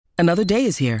Another day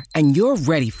is here, and you're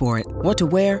ready for it. What to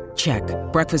wear? Check.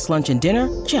 Breakfast, lunch, and dinner?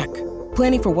 Check.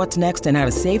 Planning for what's next and how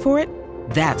to save for it?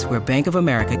 That's where Bank of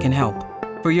America can help.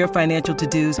 For your financial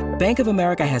to-dos, Bank of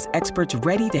America has experts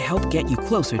ready to help get you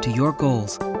closer to your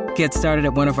goals. Get started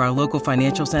at one of our local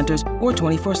financial centers or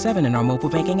 24/7 in our mobile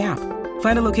banking app.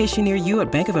 Find a location near you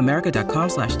at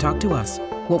bankofamerica.com/talktous.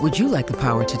 What would you like the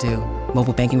power to do?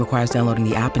 Mobile banking requires downloading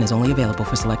the app and is only available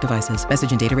for select devices.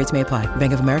 Message and data rates may apply.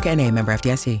 Bank of America N.A., member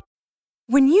FDIC.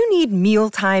 When you need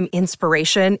mealtime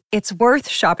inspiration, it's worth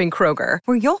shopping Kroger,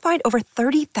 where you'll find over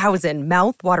 30,000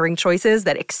 mouth-watering choices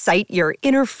that excite your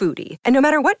inner foodie. And no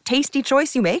matter what tasty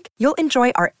choice you make, you'll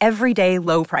enjoy our everyday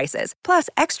low prices, plus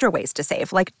extra ways to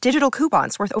save, like digital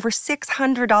coupons worth over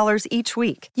 $600 each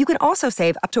week. You can also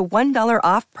save up to $1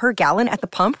 off per gallon at the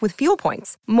pump with fuel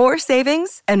points. More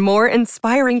savings and more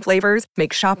inspiring flavors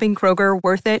make shopping Kroger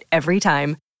worth it every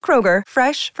time. Kroger,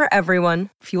 fresh for everyone.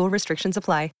 Fuel restrictions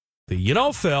apply. You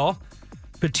know, Phil,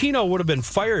 Patino would have been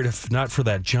fired if not for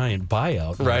that giant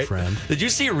buyout, my friend. Did you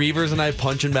see Reavers and I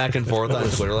punching back and forth on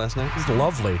Twitter last night? It was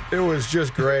lovely. It was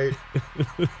just great.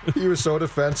 He was so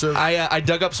defensive. I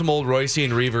dug up some old Royce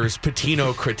and Reavers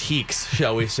Patino critiques,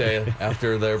 shall we say,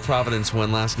 after their Providence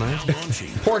win last night.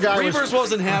 Poor guy Reavers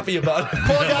wasn't happy about it.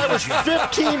 Poor guy was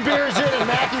 15 beers in, and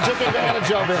Matthew took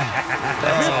advantage of him.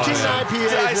 15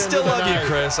 IPAs. I still love you,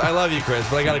 Chris. I love you, Chris,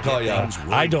 but I got to call you out.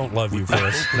 I don't love you,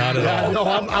 Chris. Not at all.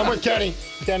 No, I'm with Kenny.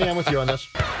 Kenny, I'm with you on this.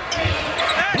 Murphy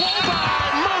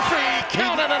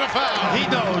counted at a foul. He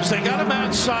knows they got him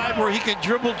outside where he can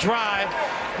dribble drive.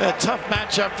 A tough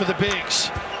matchup for the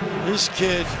bigs. This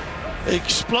kid,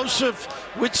 explosive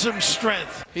with some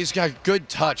strength. He's got good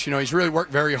touch. You know, he's really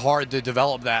worked very hard to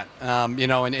develop that. You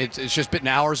know, and it's just been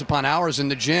hours upon hours in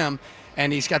the gym.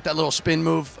 And he's got that little spin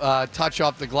move touch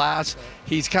off the glass.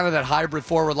 He's kind of that hybrid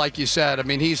forward, like you said. I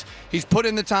mean, he's put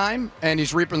in the time, and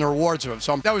he's reaping the rewards of it.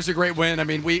 So that was a great win. I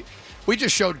mean, we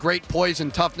just showed great poise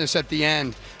and toughness at the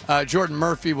end. Jordan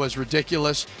Murphy was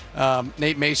ridiculous.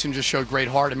 Nate Mason just showed great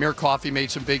heart. Amir Coffey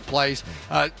made some big plays.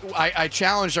 I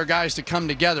challenged our guys to come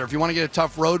together. If you want to get a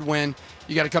tough road win,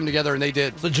 you got to come together, and they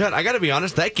did. So, Jet, I got to be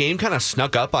honest, that game kind of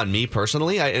snuck up on me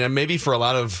personally, and maybe for a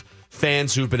lot of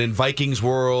fans who've been in Vikings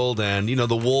world, and you know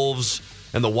the Wolves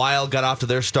and the Wild got off to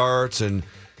their starts, and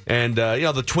you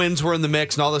know the Twins were in the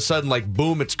mix, and all of a sudden, like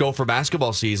boom, it's Gopher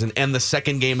basketball season, and the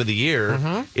second game of the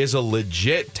year is a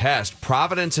legit test.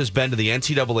 Providence has been to the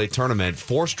NCAA tournament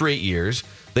 4 straight years.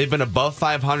 They've been above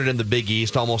 500 in the Big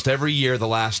East almost every year the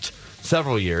last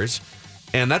several years,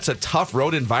 and that's a tough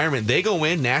road environment. They go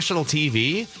in national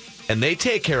TV, and they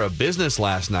take care of business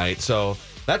last night. So.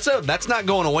 That's not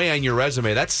going away on your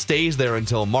resume. That stays there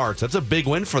until March. That's a big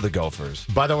win for the Gophers.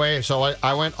 By the way, so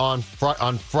I went on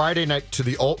Friday night to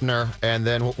the opener and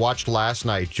then watched last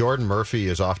night. Jordan Murphy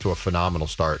is off to a phenomenal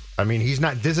start. I mean,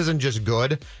 this isn't just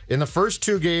good. In the first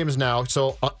 2 games now,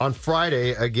 so on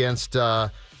Friday against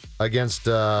what is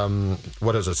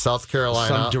it, South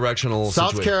Carolina? Some directional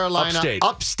South situation. Carolina,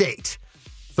 upstate.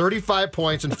 35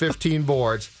 points and 15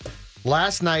 boards.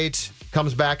 Last night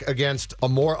comes back against a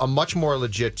much more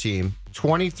legit team,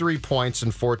 23 points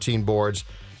and 14 boards,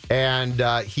 and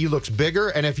he looks bigger.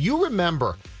 And if you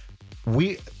remember,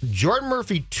 Jordan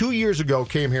Murphy 2 years ago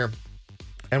came here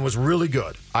and was really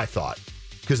good, I thought,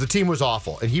 because the team was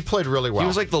awful, and he played really well. He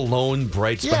was like the lone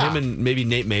bright spot, him and maybe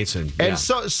Nate Mason. And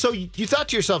so you thought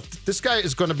to yourself, this guy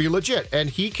is going to be legit. And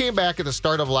he came back at the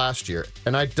start of last year,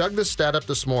 and I dug this stat up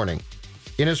this morning.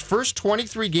 In his first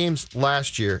 23 games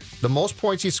last year, the most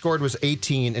points he scored was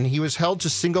 18, and he was held to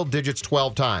single digits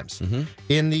 12 times.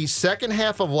 In the second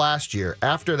half of last year,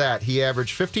 after that, he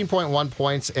averaged 15.1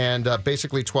 points and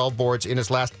basically 12 boards in his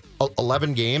last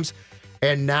 11 games.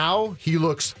 And now he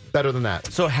looks better than that.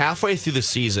 So halfway through the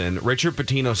season, Richard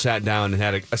Pitino sat down and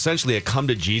had essentially a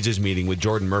come-to-Jesus meeting with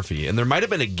Jordan Murphy. And there might have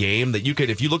been a game that you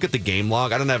could, if you look at the game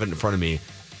log, I don't have it in front of me,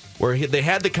 where they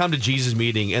had the come-to-Jesus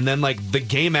meeting, and then like the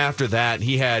game after that,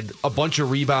 he had a bunch of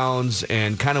rebounds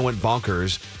and kind of went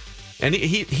bonkers. And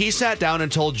he sat down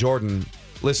and told Jordan,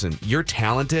 listen, you're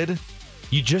talented.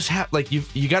 You just have, like,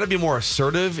 you got to be more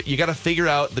assertive. You got to figure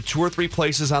out the 2 or 3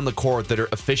 places on the court that are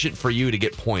efficient for you to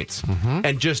get points.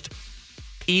 And just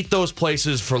eat those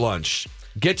places for lunch.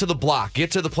 Get to the block. Get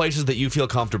to the places that you feel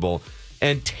comfortable.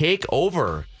 And take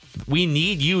over. We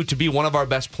need you to be one of our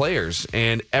best players.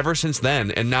 And ever since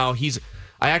then, and now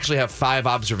I actually have 5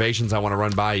 observations I want to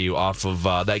run by you off of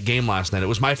that game last night. It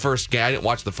was my first game. I didn't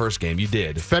watch the first game. You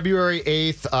did. February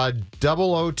 8th,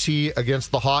 double OT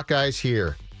against the Hawkeyes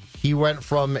here. He went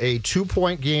from a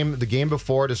 2-point game the game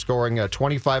before to scoring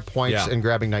 25 points and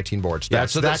grabbing 19 boards.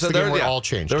 That's the game where it all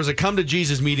changed. There was a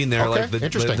come-to-Jesus meeting there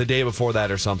interesting. the day before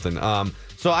that or something.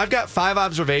 So I've got 5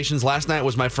 observations. Last night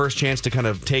was my first chance to kind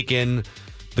of take in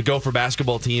the Gopher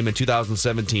basketball team in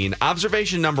 2017.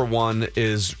 Observation number 1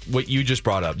 is what you just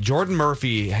brought up. Jordan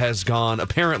Murphy has gone,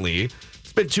 apparently,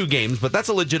 it's been 2 games, but that's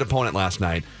a legit opponent last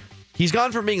night. He's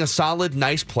gone from being a solid,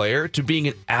 nice player to being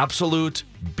an absolute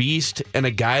beast and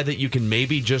a guy that you can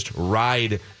maybe just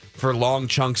ride for long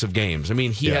chunks of games. I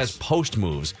mean, he has post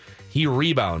moves. He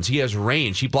rebounds. He has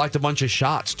range. He blocked a bunch of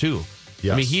shots, too.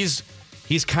 Yes. I mean,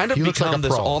 he's kind of become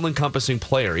this all-encompassing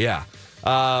player, yeah.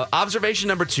 Observation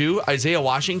number 2, Isaiah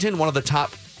Washington, one of the top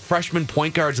freshman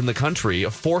point guards in the country, a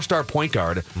 4-star point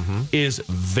guard, is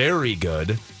very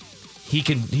good.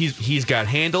 He's got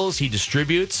handles. He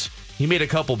distributes. He made a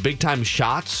couple big-time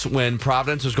shots when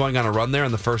Providence was going on a run there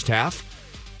in the first half.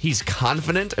 He's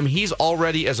confident. I mean, he's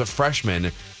already, as a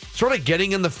freshman, sort of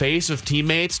getting in the face of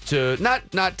teammates to,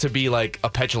 not to be like a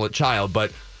petulant child,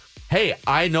 but, hey,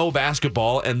 I know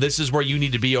basketball, and this is where you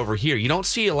need to be over here. You don't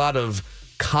see a lot of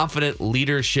confident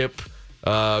leadership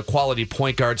quality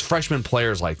point guards, freshman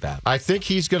players like that. I think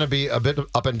he's going to be a bit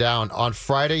up and down. On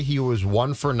Friday, he was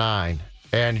 1 for 9,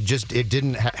 and it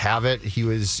didn't have it.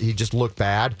 He just looked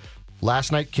bad.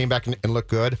 Last night, came back and looked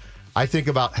good. I think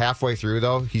about halfway through,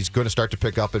 though, he's going to start to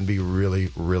pick up and be really,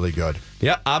 really good.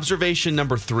 Yeah, observation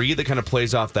number 3 that kind of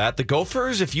plays off that. The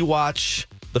Gophers, if you watch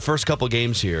the first couple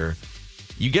games here,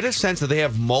 you get a sense that they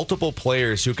have multiple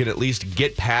players who can at least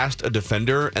get past a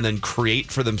defender and then create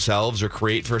for themselves or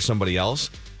create for somebody else.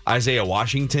 Isaiah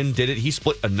Washington did it. He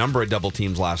split a number of double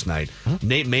teams last night.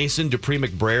 Nate Mason, Dupree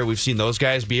McBrayer, we've seen those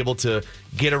guys be able to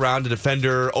get around a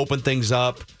defender, open things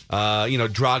up,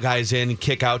 draw guys in,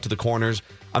 kick out to the corners.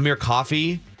 Amir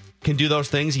Coffey can do those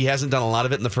things. He hasn't done a lot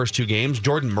of it in the first 2 games.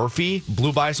 Jordan Murphy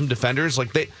blew by some defenders.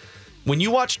 When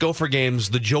you watch Gopher games,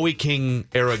 the Joey King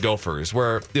era Gophers,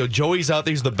 where Joey's out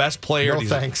there, he's the best player,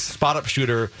 he's a spot-up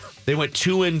shooter. They went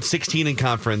 2-16 in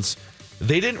conference.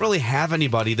 They didn't really have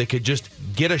anybody that could just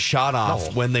get a shot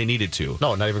off when they needed to.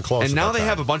 No, not even close. And now they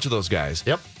have a bunch of those guys.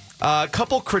 Yep. A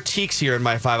couple critiques here in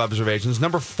my 5 observations.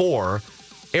 Number 4,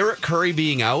 Eric Curry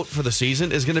being out for the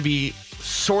season is going to be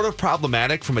sort of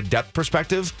problematic from a depth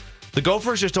perspective. The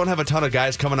Gophers just don't have a ton of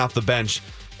guys coming off the bench.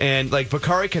 And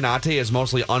Bakari Konate is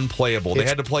mostly unplayable. They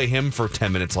had to play him for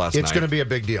 10 minutes last night. It's going to be a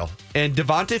big deal. And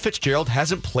Devontae Fitzgerald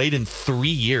hasn't played in 3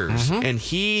 years. And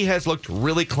he has looked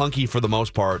really clunky for the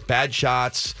most part. Bad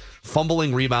shots,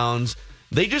 fumbling rebounds.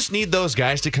 They just need those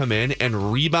guys to come in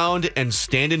and rebound and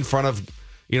stand in front of,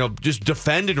 just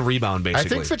defend and rebound, basically. I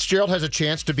think Fitzgerald has a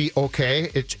chance to be okay.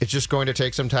 It's just going to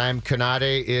take some time.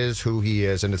 Konate is who he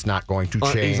is, and it's not going to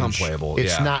change. He's unplayable.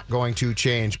 It's not going to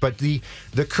change. But the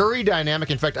Curry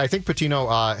dynamic, in fact, I think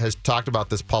Pitino has talked about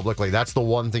this publicly. That's the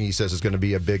one thing he says is going to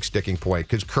be a big sticking point,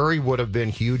 because Curry would have been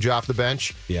huge off the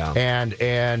bench. Yeah.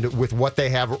 And with what they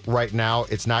have right now,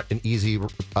 it's not an easy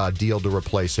deal to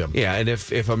replace him. Yeah, and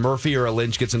if a Murphy or a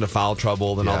Lynch gets into foul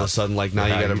trouble, then all of a sudden, now you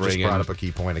got to bring in. You just brought up a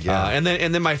key point again.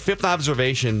 And then my 5th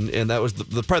observation, and that was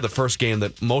probably the first game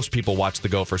that most people watched the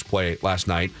Gophers play last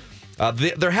night.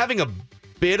 They're having a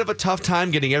bit of a tough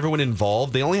time getting everyone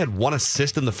involved. They only had 1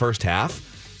 assist in the first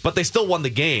half, but they still won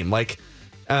the game.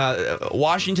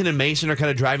 Washington and Mason are kind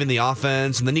of driving the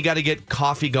offense, and then you got to get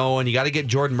Coffey going. You got to get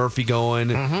Jordan Murphy going.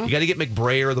 You got to get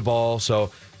McBrayer the ball. So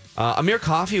Amir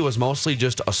Coffey was mostly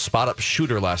just a spot-up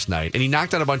shooter last night, and he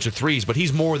knocked down a bunch of threes, but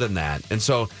he's more than that. And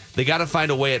so they got to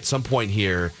find a way at some point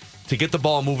here to get the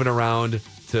ball moving around,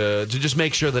 to just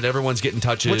make sure that everyone's getting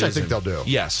touches. Which I think they'll do.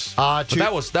 Yes. But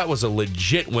that was a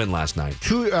legit win last night.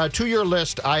 To your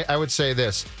list, I would say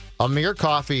this. Amir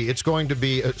Coffey, it's going to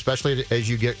be, especially as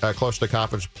you get close to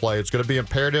conference play, it's going to be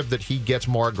imperative that he gets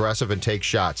more aggressive and takes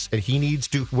shots. And he needs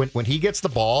to, when he gets the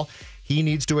ball, he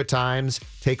needs to at times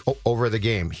take over the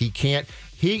game. He can't,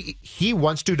 he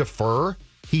wants to defer.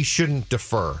 He shouldn't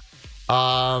defer.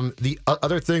 The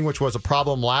other thing, which was a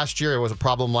problem last year, it was a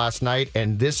problem last night,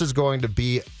 and this is going to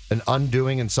be an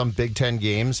undoing in some Big Ten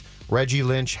games. Reggie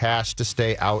Lynch has to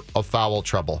stay out of foul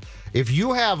trouble. If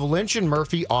you have Lynch and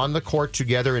Murphy on the court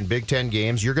together in Big Ten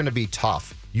games, you're going to be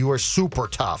tough. You are super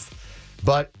tough.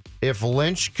 But if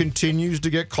Lynch continues to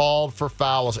get called for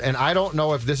fouls, and I don't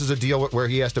know if this is a deal where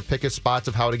he has to pick his spots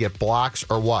of how to get blocks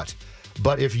or what,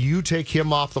 but if you take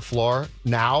him off the floor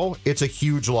now, it's a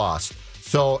huge loss.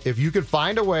 So if you can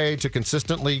find a way to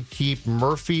consistently keep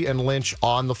Murphy and Lynch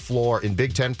on the floor in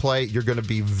Big Ten play, you're going to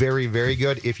be very, very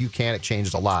good. If you can, it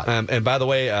changes a lot. And by the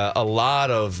way, a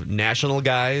lot of national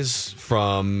guys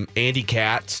from Andy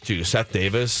Katz to Seth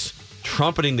Davis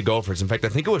trumpeting the Gophers. In fact, I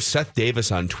think it was Seth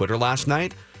Davis on Twitter last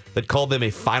night that called them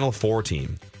a Final Four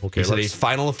team. Okay, he said a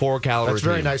final 4-calorie. That's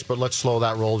very nice, but let's slow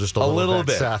that roll just a little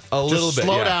bit, Seth. A little bit.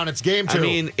 Slow yeah. down. It's game 2. I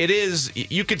mean, it is.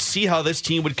 You could see how this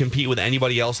team would compete with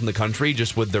anybody else in the country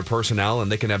just with their personnel,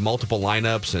 and they can have multiple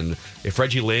lineups. And if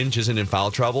Reggie Lynch isn't in foul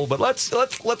trouble, but let's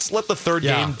let the third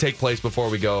game take place before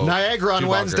we go. Niagara on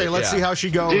Wednesday. Let's see how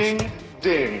she goes.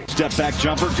 Ding. Step back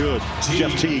jumper, good.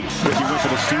 Jeff Teague. Ricky went for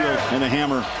the steal and the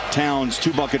hammer. Towns,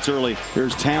 2 buckets early.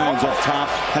 Here's Towns up top.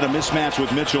 Had a mismatch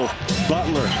with Mitchell.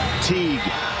 Butler, Teague,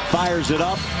 fires it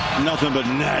up. Nothing but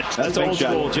net. That's old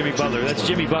school Jimmy Butler. That's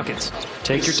Jimmy Buckets.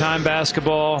 Take your time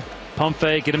basketball, pump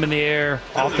fake, get him in the air,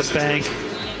 off the bank,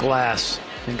 glass.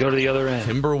 And go to the other end.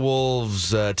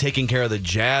 Timberwolves taking care of the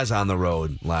Jazz on the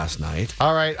road last night.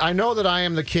 All right. I know that I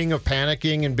am the king of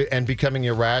panicking and becoming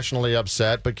irrationally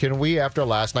upset, but can we, after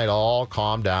last night, all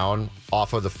calm down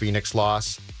off of the Phoenix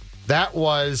loss? That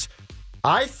was,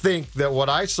 I think that what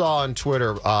I saw on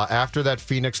Twitter after that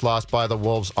Phoenix loss by the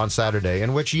Wolves on Saturday,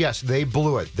 in which, yes, they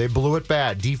blew it. They blew it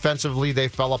bad. Defensively, they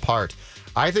fell apart.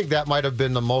 I think that might have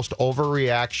been the most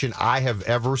overreaction I have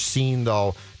ever seen,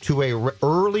 though, to a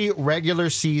early regular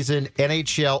season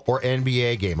NHL or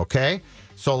NBA game, okay?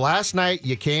 So last night,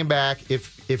 you came back.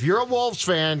 If you're a Wolves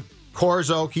fan,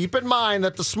 Corzo, keep in mind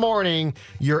that this morning,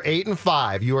 you're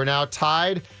 8-5. You are now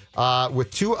tied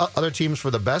with 2 other teams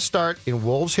for the best start in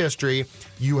Wolves history.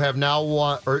 You have now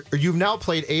won, or you've now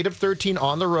played 8 of 13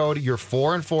 on the road. You're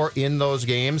 4-4 in those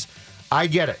games. I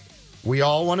get it. We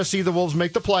all want to see the Wolves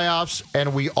make the playoffs,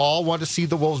 and we all want to see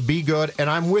the Wolves be good,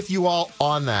 and I'm with you all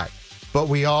on that. But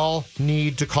we all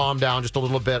need to calm down just a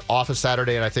little bit off of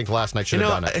Saturday, and I think last night should have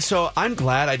done it. So I'm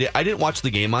glad I didn't watch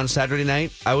the game on Saturday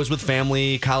night. I was with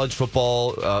family, college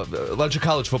football, a bunch of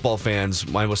college football fans,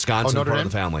 my Wisconsin part of the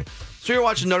family. So you're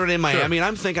watching Notre Dame, Miami, and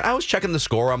I'm thinking, I was checking the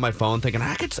score on my phone, thinking,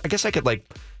 I guess I could like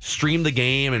stream the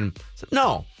game, and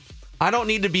no, I don't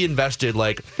need to be invested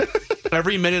like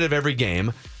every minute of every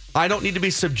game. I don't need to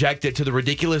be subjected to the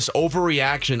ridiculous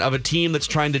overreaction of a team that's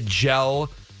trying to gel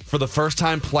for the first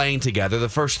time playing together, the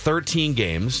first 13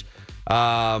 games.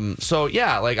 So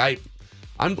yeah, like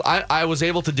I was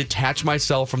able to detach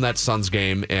myself from that Suns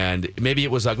game, and maybe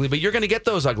it was ugly, but you're going to get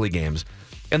those ugly games.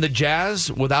 And the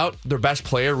Jazz, without their best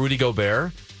player, Rudy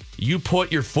Gobert, you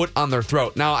put your foot on their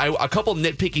throat. Now, a couple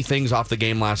nitpicky things off the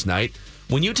game last night.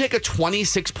 When you take a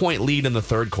 26-point lead in the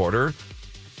third quarter,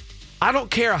 I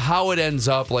don't care how it ends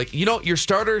up. Like, your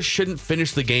starters shouldn't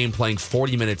finish the game playing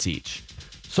 40 minutes each.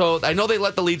 So I know they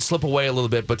let the lead slip away a little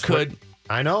bit, but could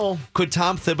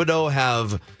Tom Thibodeau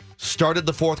have started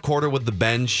the fourth quarter with the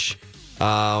bench?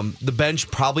 The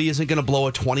bench probably isn't going to blow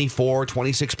a 24,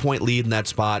 26-point lead in that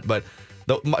spot. But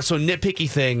so nitpicky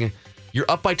thing, you're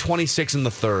up by 26 in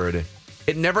the third.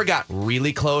 It never got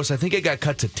really close. I think it got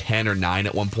cut to 10 or 9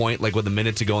 at one point, like with a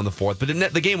minute to go in the fourth. But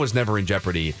the game was never in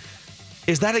jeopardy.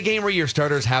 Is that a game where your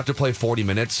starters have to play 40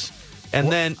 minutes?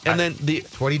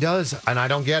 It's what he does, and I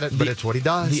don't get it, but it's what he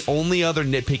does. The only other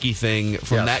nitpicky thing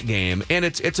from that game, and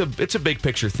it's a big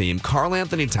picture theme. Karl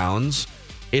Anthony Towns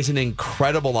is an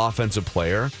incredible offensive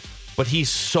player, but he's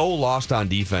so lost on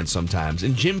defense sometimes.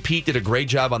 And Jim Pete did a great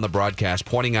job on the broadcast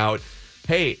pointing out,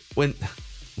 hey, when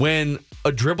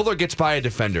a dribbler gets by a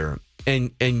defender,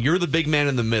 and you're the big man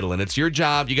in the middle, and it's your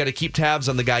job, you got to keep tabs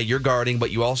on the guy you're guarding,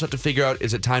 but you also have to figure out,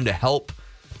 is it time to help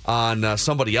on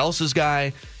somebody else's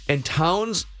guy? And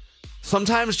Towns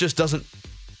sometimes just doesn't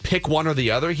pick one or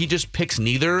the other. He just picks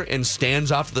neither and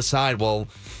stands off to the side while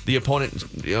the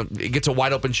opponent gets a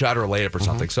wide open shot or a layup or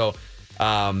something. So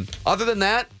other than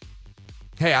that,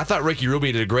 hey, I thought Ricky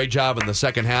Rubio did a great job in the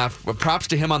second half. Props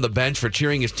to him on the bench for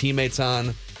cheering his teammates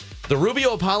on. The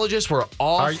Rubio apologists were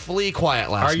awfully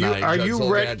quiet last night. Are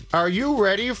you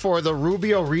ready for the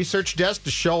Rubio research desk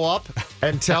to show up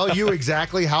and tell you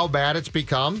exactly how bad it's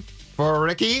become for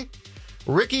Ricky?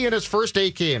 Ricky in his first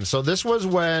 8 games. So this was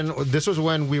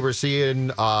when we were seeing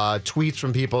tweets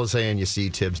from people saying, you see,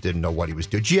 Tibbs didn't know what he was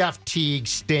doing. Jeff Teague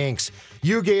stinks.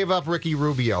 You gave up Ricky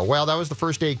Rubio. Well, that was the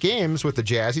first 8 games with the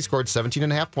Jazz. He scored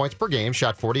 17.5 points per game,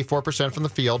 shot 44% from the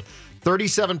field,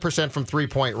 37% from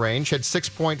three-point range, had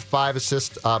 6.5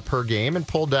 assists per game, and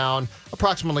pulled down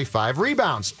approximately 5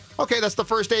 rebounds. Okay, that's the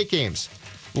first 8 games.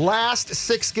 Last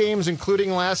 6 games,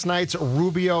 including last night's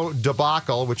Rubio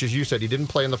debacle, which, as you said, he didn't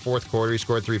play in the fourth quarter. He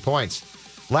scored 3 points.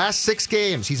 Last 6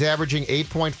 games, he's averaging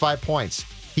 8.5 points.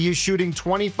 He is shooting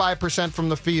 25% from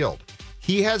the field.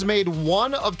 He has made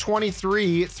 1 of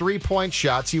 23 three-point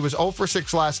shots. He was 0 for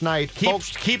 6 last night.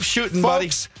 Keep shooting,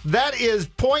 buddy. That is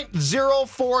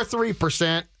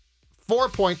 .043%,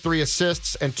 4.3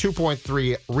 assists, and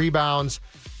 2.3 rebounds.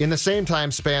 In the same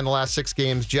time span, the last 6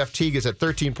 games, Jeff Teague is at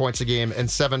 13 points a game and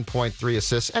 7.3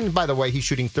 assists. And by the way, he's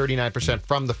shooting 39%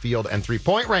 from the field and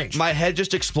three-point range. My head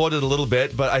just exploded a little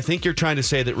bit, but I think you're trying to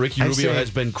say that Ricky Rubio has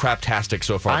been craptastic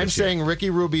so far. I'm saying Ricky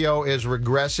Rubio is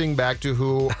regressing back to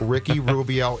who Ricky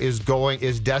Rubio is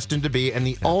destined to be. And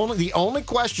the only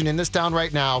question in this town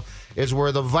right now is,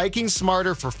 were the Vikings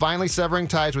smarter for finally severing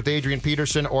ties with Adrian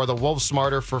Peterson, or the Wolves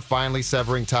smarter for finally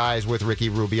severing ties with Ricky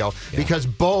Rubio? Yeah. Because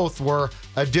both were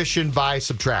addition by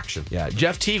subtraction. Yeah,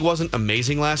 Jeff Teague wasn't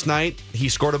amazing last night. He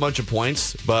scored a bunch of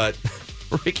points, but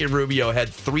Ricky Rubio had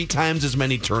 3 times as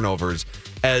many turnovers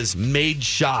as made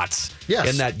shots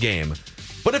in that game.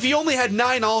 But if he only had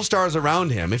 9 All-Stars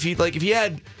around him, if he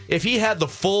had the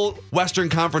full Western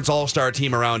Conference All-Star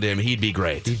team around him, he'd be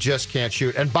great. He just can't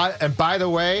shoot. And by the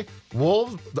way,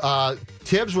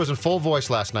 Tibbs was in full voice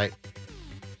last night.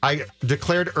 I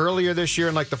declared earlier this year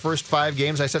in the first 5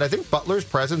 games, I said, I think Butler's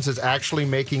presence is actually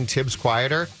making Tibbs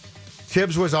quieter.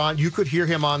 Tibbs was on. You could hear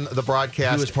him on the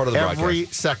broadcast. He was part of the every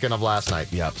second of last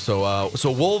night. Yep. So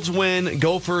Wolves win.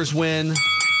 Gophers win.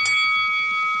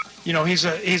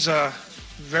 He's a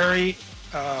very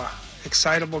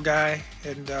excitable guy,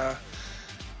 and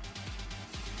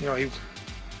he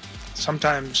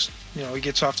sometimes he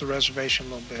gets off the reservation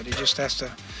a little bit. He just has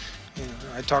to.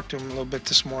 I talked to him a little bit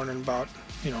this morning about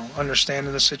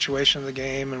understanding the situation of the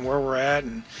game and where we're at,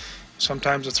 and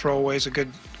sometimes a throwaway is a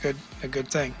good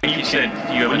thing. You said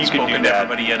you haven't spoken to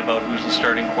everybody yet about who's the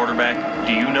starting quarterback.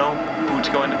 Do you know who it's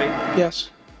going to be?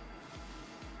 Yes.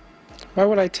 Why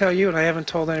would I tell you and I haven't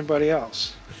told anybody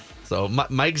else? So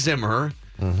Mike Zimmer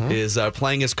is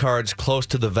playing his cards close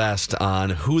to the vest on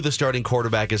who the starting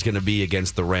quarterback is going to be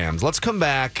against the Rams. Let's come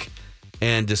back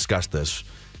and discuss this.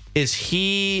 Is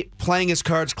he playing his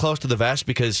cards close to the vest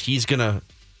because he's going to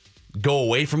go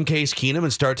away from Case Keenum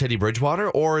and start Teddy Bridgewater,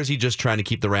 or is he just trying to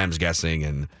keep the Rams guessing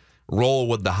and roll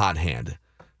with the hot hand?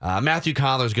 Matthew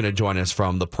Collar is going to join us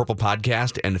from the Purple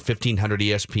Podcast and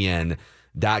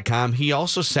 1500ESPN.com. He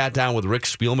also sat down with Rick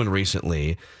Spielman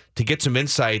recently to get some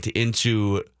insight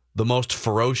into the most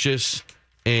ferocious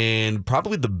and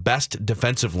probably the best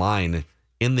defensive line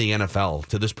in the NFL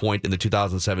to this point in the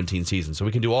 2017 season. So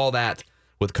we can do all that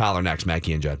with Collar next.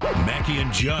 Mackey and Judd. Mackey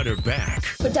and Judd are back.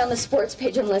 Put down the sports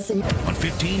page and listen. On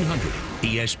 1500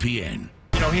 ESPN.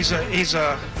 He's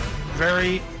a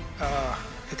very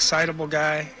excitable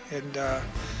guy, and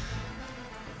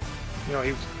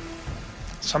he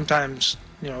sometimes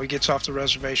he gets off the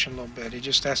reservation a little bit. He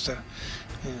just has to.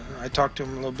 I talked to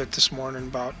him a little bit this morning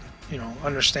about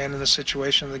understanding the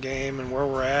situation of the game and where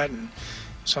we're at, and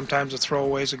sometimes a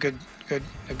throwaway is a good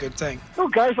thing.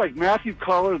 Guys like Matthew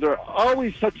Collar, they're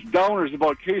always such downers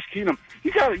about Case Keenum.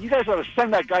 You guys ought to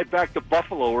send that guy back to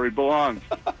Buffalo where he belongs.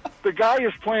 The guy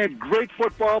is playing great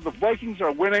football. The Vikings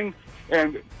are winning,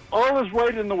 and all is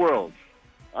right in the world.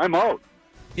 I'm out.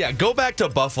 Yeah, go back to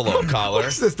Buffalo, Collar. What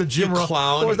is this, the Jim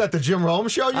clown? What was that, the Jim Rome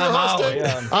show you were hosting?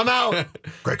 I'm out.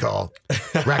 Great call.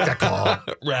 Rack that call.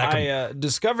 I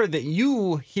discovered that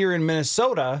you here in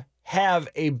Minnesota have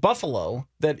a Buffalo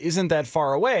that isn't that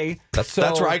far away. That's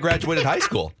where I graduated high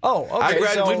school. Oh,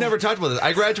 okay. We've never talked about this.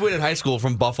 I graduated high school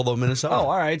from Buffalo, Minnesota. Oh,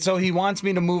 all right. So he wants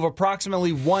me to move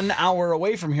approximately 1 hour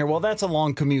away from here. Well, that's a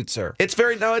long commute, sir. It's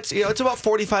about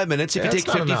 45 minutes if you take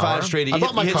 55 straight. You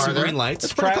hit some green lights.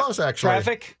 It's pretty close, actually.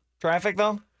 Traffic,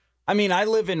 though? I mean, I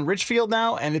live in Richfield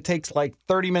now, and it takes like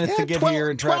 30 minutes to get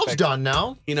here in traffic. 12's done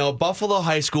now. Buffalo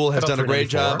High School has done a great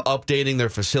job updating their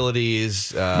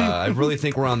facilities. I really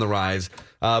think we're on the rise.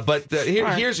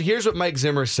 Here's what Mike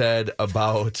Zimmer said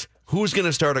about who's going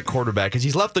to start at quarterback, because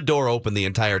he's left the door open the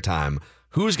entire time.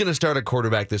 Who's going to start at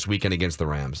quarterback this weekend against the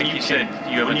Rams? You said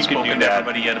you haven't spoken to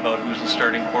everybody yet about who's the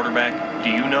starting quarterback.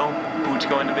 Do you know who it's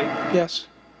going to be? Yes.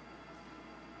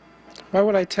 Why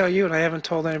would I tell you and I haven't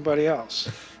told anybody else?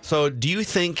 So, do you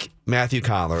think Matthew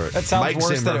Collar, that sounds Mike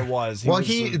worse Zimmer, than it was?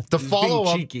 The follow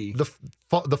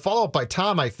up by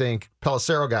Tom, I think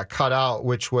Pelissero got cut out,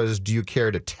 which was, "Do you care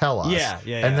to tell us?"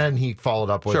 Yeah. And then he followed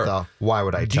up with, "Why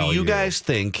would I tell you?" Do you guys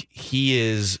think he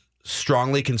is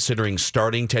strongly considering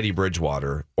starting Teddy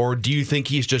Bridgewater, or do you think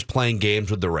he's just playing games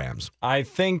with the Rams? I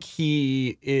think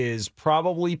he is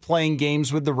probably playing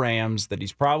games with the Rams, that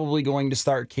he's probably going to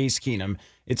start Case Keenum.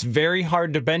 It's very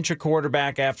hard to bench a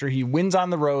quarterback after he wins on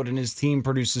the road and his team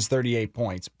produces 38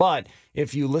 points. But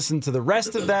if you listen to the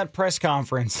rest of that press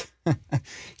conference,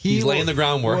 he's laying the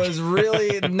groundwork. Was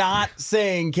really not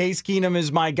saying Case Keenum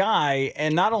is my guy.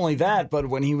 And not only that, but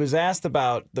when he was asked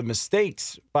about the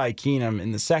mistakes by Keenum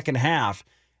in the second half,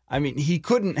 I mean, he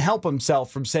couldn't help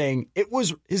himself from saying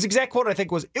his exact quote, I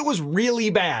think, was, "It was really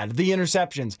bad, the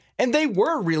interceptions." And they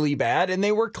were really bad, and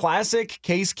they were classic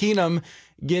Case Keenum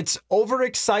gets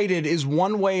overexcited is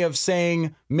one way of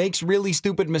saying makes really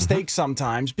stupid mistakes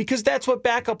sometimes, because that's what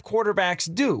backup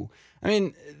quarterbacks do. I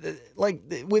mean, like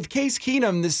with Case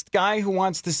Keenum, this guy who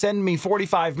wants to send me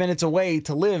 45 minutes away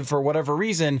to live for whatever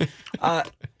reason,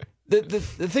 The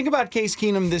thing about Case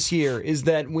Keenum this year is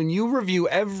that when you review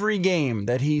every game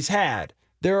that he's had,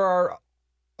 there are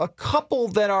a couple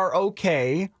that are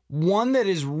okay, one that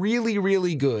is really,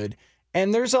 really good,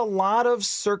 and there's a lot of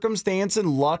circumstance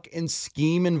and luck and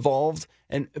scheme involved.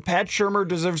 And Pat Shurmur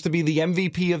deserves to be the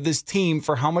MVP of this team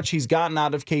for how much he's gotten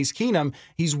out of Case Keenum.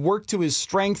 He's worked to his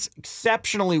strengths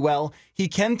exceptionally well. He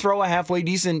can throw a halfway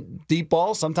decent deep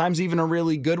ball, sometimes even a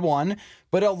really good one.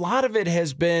 But a lot of it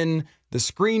has been the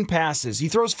screen passes. He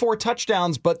throws 4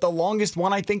 touchdowns, but the longest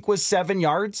one, I think, was 7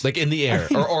 yards. Like in the air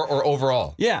or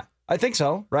overall. Yeah. I think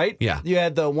so, right? Yeah. You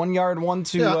had the 1 yard one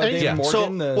to David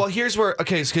Morgan. So, here's where,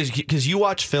 because you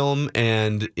watch film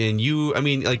and you, I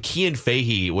mean, like Kean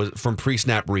Fahey was from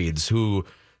Pre-Snap Reads, who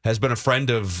has been a friend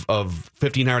of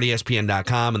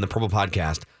 1500ESPN.com and the Purple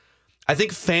Podcast. I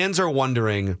think fans are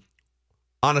wondering,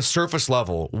 on a surface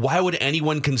level, why would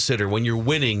anyone consider when you're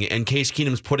winning and Case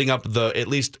Keenum's putting up at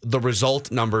least the result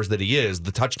numbers that he is,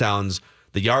 the touchdowns,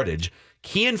 the yardage.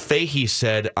 Kean Fahey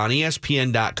said on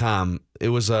ESPN.com, it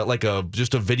was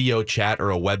just a video chat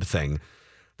or a web thing,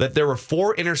 that there were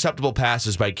 4 interceptable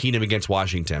passes by Keenum against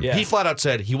Washington. Yeah. He flat out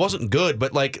said he wasn't good,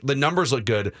 but like the numbers look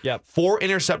good. Yep. 4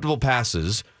 interceptable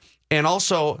passes. And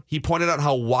also, he pointed out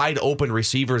how wide open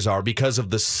receivers are because of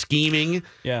the scheming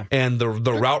and the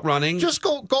route running. Just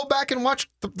go back and watch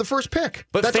the first pick.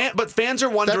 But fans are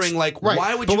wondering,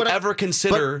 why would you ever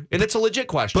consider? And it's a legit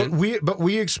question. But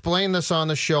we explained this on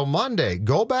the show Monday.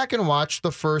 Go back and watch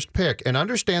the first pick and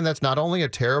understand that's not only a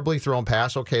terribly thrown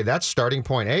pass. Okay, that's starting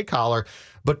point A, Collar.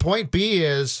 But point B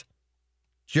is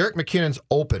Jerick McKinnon's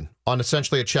open on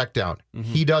essentially a check down.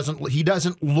 Mm-hmm. He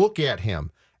doesn't look at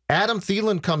him. Adam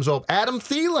Thielen comes over. Adam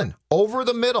Thielen over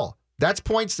the middle. That's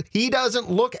points. He doesn't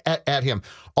look at him.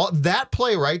 That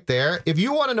play right there, if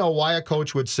you want to know why a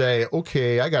coach would say,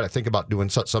 okay, I got to think about doing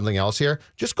something else here,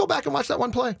 just go back and watch that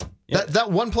one play. Yeah.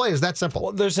 That one play is that simple.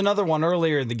 Well, there's another one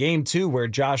earlier in the game, too, where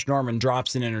Josh Norman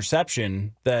drops an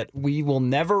interception that we will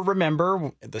never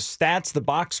remember. The stats, the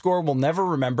box score will never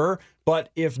remember. But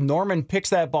if Norman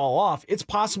picks that ball off, it's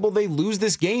possible they lose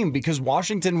this game because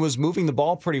Washington was moving the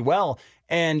ball pretty well.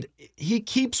 And he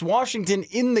keeps Washington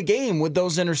in the game with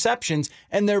those interceptions,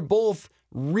 and they're both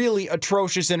really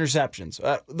atrocious interceptions.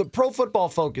 The Pro Football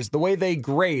Focus, the way they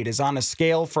grade is on a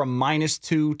scale from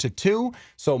 -2 to 2.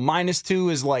 So -2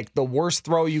 is like the worst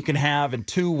throw you can have, and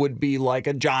 2 would be like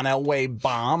a John Elway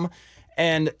bomb.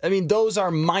 And, I mean, those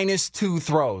are -2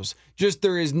 throws. Just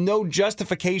there is no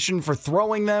justification for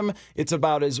throwing them. It's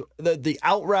about the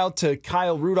out route to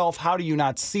Kyle Rudolph. How do you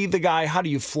not see the guy? How do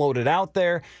you float it out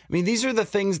there? I mean, these are the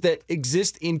things that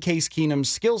exist in Case Keenum's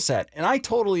skill set. And I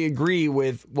totally agree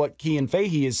with what Kean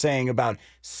Fahey is saying about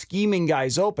scheming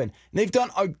guys open. And they've done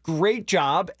a great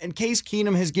job, and Case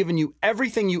Keenum has given you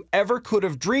everything you ever could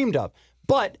have dreamed of.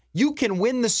 But you can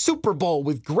win the Super Bowl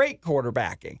with great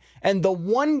quarterbacking. And the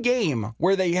one game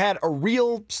where they had a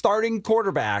real starting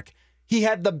quarterback, he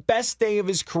had the best day of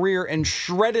his career and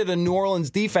shredded a New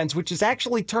Orleans defense, which has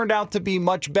actually turned out to be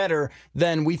much better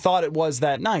than we thought it was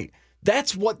that night.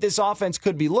 That's what this offense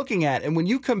could be looking at. And when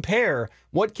you compare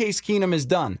what Case Keenum has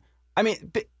done, I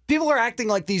mean, people are acting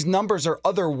like these numbers are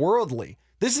otherworldly.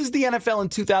 This is the NFL in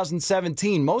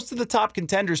 2017. Most of the top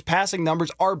contenders' passing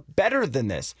numbers are better than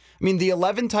this. I mean, the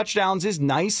 11 touchdowns is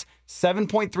nice.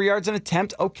 7.3 yards an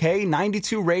attempt, okay.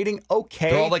 92 rating, okay.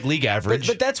 They're all like league average.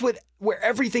 But that's where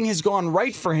everything has gone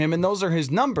right for him, and those are his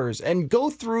numbers. And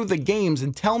go through the games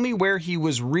and tell me where he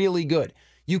was really good.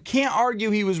 You can't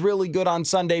argue he was really good on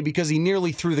Sunday because he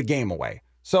nearly threw the game away.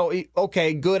 So,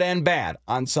 okay, good and bad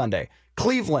on Sunday.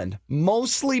 Cleveland,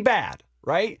 mostly bad,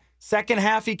 right? Second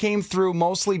half, he came through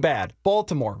mostly bad.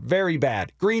 Baltimore, very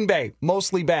bad. Green Bay,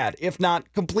 mostly bad, if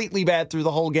not completely bad through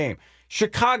the whole game.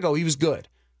 Chicago, he was good.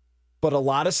 But a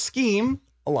lot of scheme,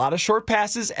 a lot of short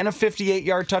passes, and a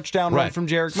 58-yard touchdown run from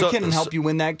Jerick McKinnon help you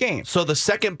win that game. So the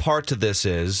second part to this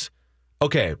is,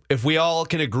 okay, if we all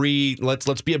can agree, let's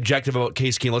be objective about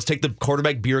Case Keenum. Let's take the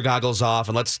quarterback beer goggles off,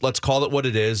 and let's call it what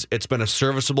it is. It's been a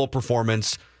serviceable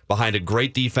performance behind a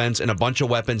great defense and a bunch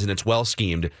of weapons, and it's well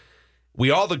schemed. We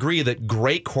all agree that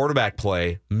great quarterback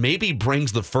play maybe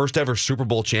brings the first ever Super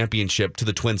Bowl championship to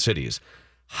the Twin Cities.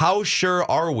 How sure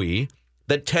are we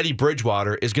that Teddy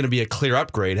Bridgewater is going to be a clear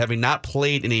upgrade, having not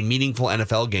played in a meaningful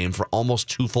NFL game for almost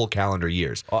 2 full calendar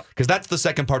years? Because that's the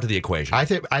second part of the equation. I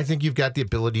think you've got the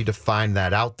ability to find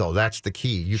that out, though. That's the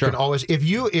key. You can always, if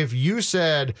you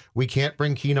said we can't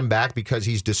bring Keenum back because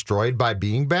he's destroyed by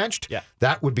being benched,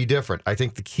 that would be different. I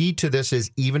think the key to this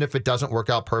is even if it doesn't work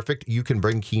out perfect, you can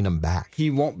bring Keenum back.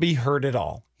 He won't be hurt at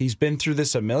all. He's been through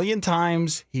this a million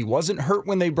times. He wasn't hurt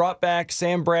when they brought back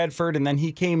Sam Bradford, and then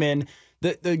he came in.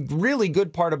 The really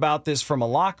good part about this from a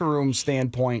locker room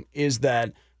standpoint is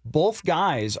that both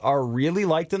guys are really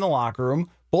liked in the locker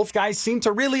room. Both guys seem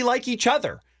to really like each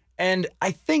other. And I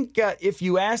think if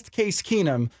you asked Case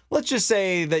Keenum, let's just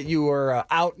say that you were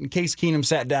out and Case Keenum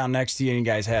sat down next to you and you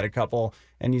guys had a couple,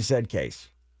 and you said, Case,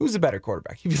 who's the better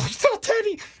quarterback? He'd be like, oh,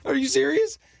 Teddy, are you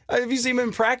serious? Have you seen him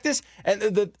in practice? And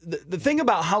the thing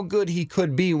about how good he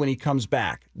could be when he comes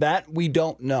back, that we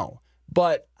don't know.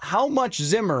 But how much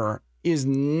Zimmer is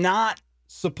not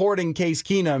supporting Case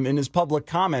Keenum in his public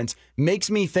comments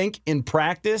makes me think in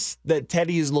practice that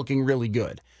Teddy is looking really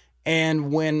good.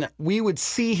 And when we would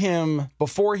see him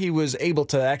before he was able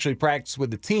to actually practice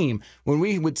with the team, when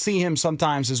we would see him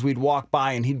sometimes as we'd walk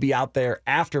by and he'd be out there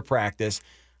after practice,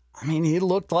 I mean, he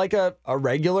looked like a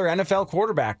regular NFL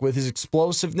quarterback with his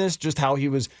explosiveness, just how he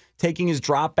was taking his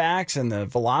dropbacks and the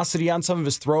velocity on some of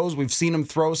his throws. We've seen him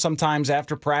throw sometimes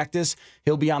after practice.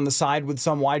 He'll be on the side with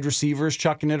some wide receivers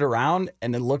chucking it around,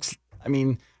 and it looks, I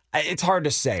mean, it's hard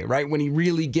to say, right? When he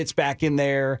really gets back in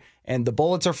there and the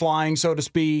bullets are flying, so to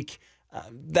speak,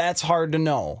 that's hard to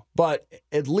know. But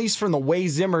at least from the way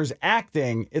Zimmer's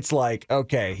acting, it's like,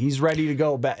 okay, he's ready to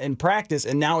go back in practice,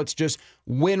 and now it's just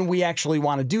when we actually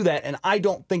want to do that, and I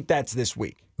don't think that's this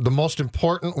week. The most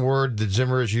important word that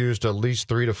Zimmer has used at least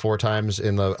 3 to 4 times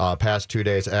in the past 2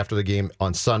 days after the game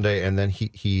on Sunday, and then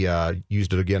he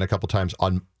used it again a couple times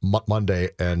on Monday,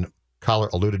 and Collar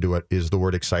alluded to it, is the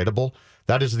word excitable.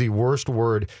 That is the worst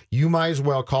word. You might as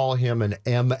well call him an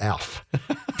MF.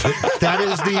 That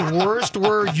is the worst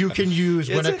word you can use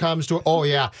when it comes to,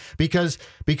 because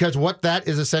what that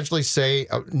is essentially say,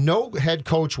 no head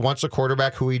coach wants a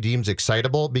quarterback who he deems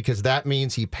excitable, because that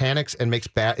means he panics and makes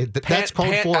bad. That's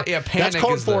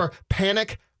code for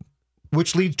panic,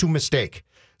 which leads to mistake.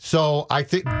 So I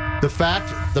think the fact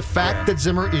that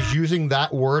Zimmer is using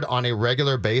that word on a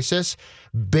regular basis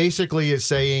basically is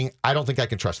saying, I don't think I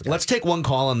can trust the guy. Let's take one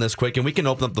call on this quick, and we can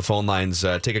open up the phone lines,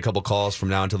 take a couple calls from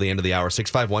now until the end of the hour,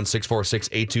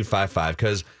 651-646-8255,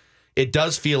 because it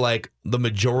does feel like the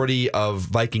majority of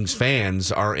Vikings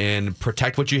fans are in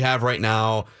protect what you have right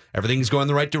now, everything's going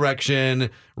the right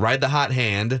direction, ride the hot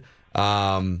hand.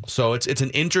 So it's an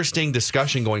interesting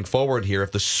discussion going forward here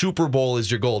if the Super Bowl is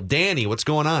your goal. Danny, what's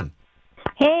going on?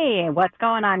 Hey, what's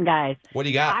going on, guys? What do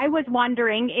you got? I was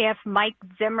wondering if Mike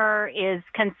Zimmer is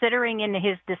considering in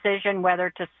his decision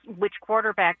which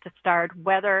quarterback to start,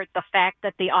 whether the fact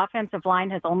that the offensive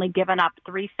line has only given up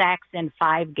 3 sacks in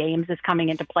 5 games is coming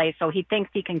into play, so he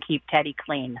thinks he can keep Teddy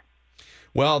clean.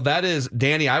 Well, that is,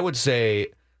 Danny, I would say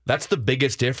that's the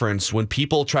biggest difference when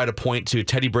people try to point to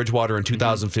Teddy Bridgewater in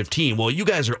 2015. Well, you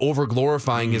guys are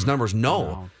over-glorifying his numbers.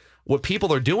 No. What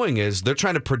people are doing is they're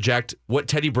trying to project what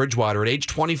Teddy Bridgewater at age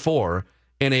 24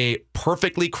 in a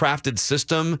perfectly crafted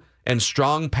system and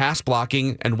strong pass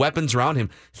blocking and weapons around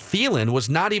him. Thielen was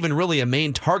not even really a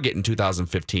main target in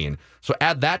 2015. So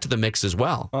add that to the mix as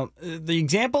well. Well, the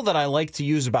example that I like to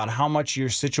use about how much your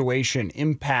situation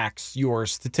impacts your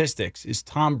statistics is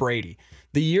Tom Brady.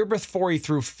 The year before he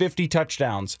threw 50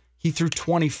 touchdowns, he threw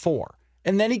 24.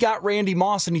 And then he got Randy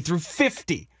Moss and he threw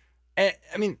 50. I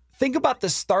mean, think about the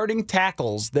starting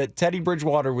tackles that Teddy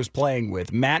Bridgewater was playing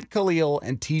with, Matt Khalil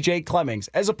and TJ Clemmings,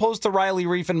 as opposed to Riley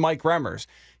Reiff and Mike Remmers.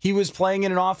 He was playing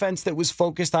in an offense that was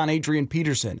focused on Adrian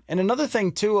Peterson. And another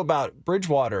thing, too, about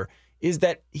Bridgewater is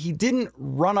that he didn't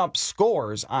run up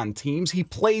scores on teams. He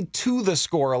played to the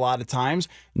score a lot of times,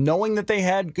 knowing that they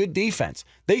had good defense.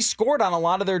 They scored on a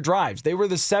lot of their drives. They were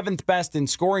the 7th best in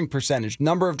scoring percentage,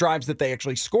 number of drives that they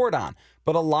actually scored on.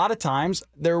 But a lot of times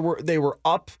they were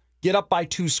up, get up by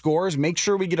 2 scores, make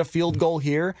sure we get a field goal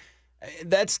here.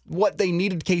 That's what they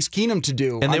needed Case Keenum to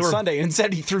do on Sunday. And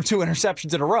instead, he threw 2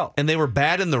 interceptions in a row. And they were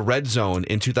bad in the red zone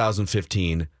in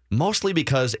 2015, mostly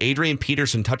because Adrian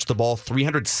Peterson touched the ball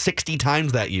 360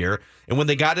 times that year. And when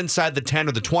they got inside the 10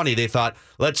 or the 20, they thought,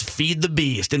 let's feed the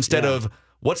beast instead of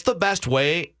what's the best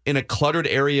way in a cluttered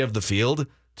area of the field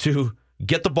to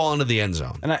get the ball into the end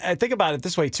zone. And I think about it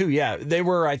this way, too. Yeah, they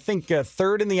were, I think,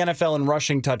 3rd in the NFL in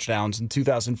rushing touchdowns in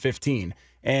 2015.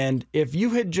 And if you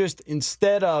had just,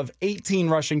 instead of 18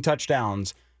 rushing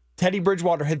touchdowns, Teddy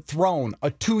Bridgewater had thrown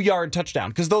a 2-yard touchdown,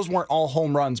 because those weren't all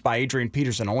home runs by Adrian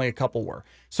Peterson, only a couple were.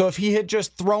 So if he had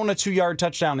just thrown a 2-yard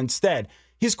touchdown instead,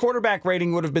 his quarterback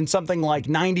rating would have been something like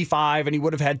 95, and he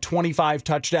would have had 25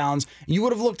 touchdowns. You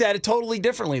would have looked at it totally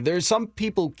differently. There's some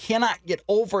people who cannot get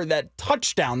over that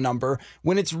touchdown number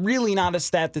when it's really not a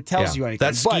stat that tells you anything.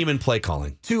 That's scheme and play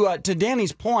calling. To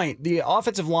Danny's point, the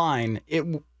offensive line, it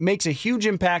makes a huge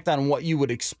impact on what you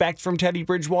would expect from Teddy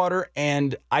Bridgewater,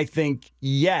 and I think,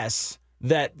 yes,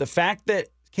 that the fact that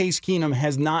Case Keenum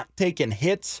has not taken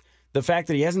hits, the fact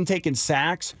that he hasn't taken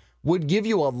sacks, would give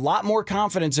you a lot more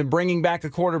confidence in bringing back a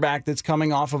quarterback that's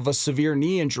coming off of a severe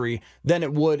knee injury than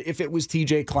it would if it was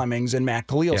TJ Clemmings and Matt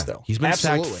Khalil still. He's been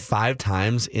sacked 5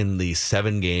 times in the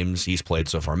 7 games he's played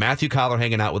so far. Matthew Collar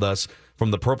hanging out with us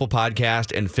from the Purple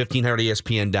Podcast and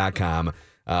 1500ESPN.com.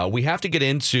 We have to get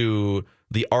into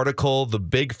the article, the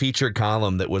big featured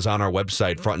column that was on our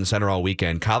website, front and center all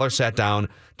weekend. Collar sat down,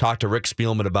 talked to Rick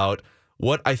Spielman about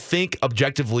what I think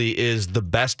objectively is the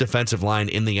best defensive line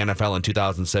in the NFL in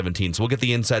 2017. So we'll get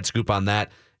the inside scoop on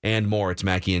that and more. It's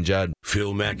Mackey and Judd.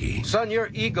 Phil Mackey. Son,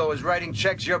 your ego is writing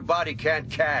checks your body can't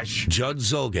cash. Judd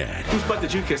Zulgad. Whose butt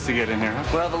did you kiss to get in here, huh?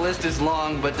 Well, the list is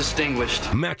long but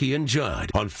distinguished. Mackey and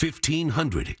Judd on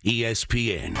 1500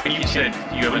 ESPN. You said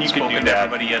you haven't spoken to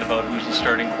everybody yet about who's the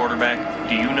starting quarterback.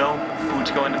 Do you know who it's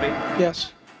going to be?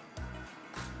 Yes.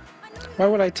 Why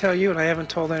would I tell you and I haven't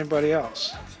told anybody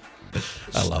else?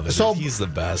 I love it. So, he's the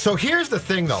best. So here's the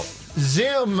thing, though.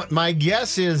 Zim, my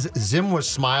guess is Zim was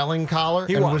smiling, Collar,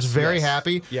 and was very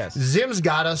happy. Yes. Zim's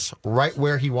got us right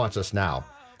where he wants us now.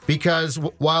 Because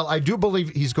while I do believe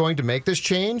he's going to make this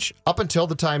change, up until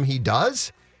the time he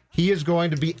does, he is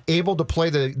going to be able to play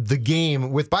the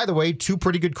game with, by the way, 2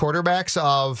 pretty good quarterbacks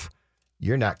of,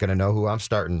 you're not going to know who I'm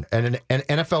starting. And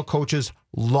NFL coaches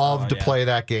love to play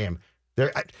that game.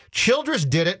 Childress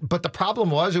did it, but the problem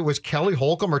was it was Kelly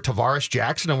Holcomb or Tavares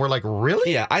Jackson, and we're like,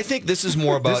 really? Yeah, I think this is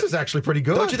more about... This is actually pretty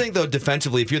good. Don't you think, though,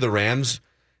 defensively, if you're the Rams,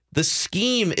 the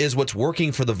scheme is what's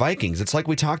working for the Vikings. It's like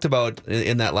we talked about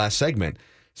in that last segment.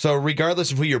 So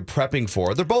regardless of who you're prepping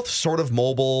for, they're both sort of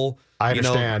mobile. I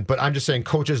understand, but I'm just saying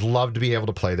coaches love to be able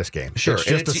to play this game. Sure. It's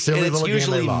just a silly little game. It's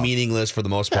usually meaningless for the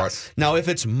most part. Yes. Now, if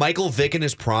it's Michael Vick in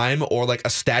his prime or like a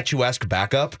statuesque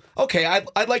backup, okay,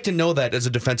 I'd like to know that as a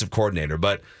defensive coordinator.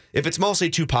 But if it's mostly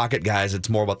 2 pocket guys, it's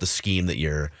more about the scheme that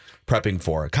you're prepping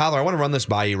for. Collar, I want to run this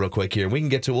by you real quick here.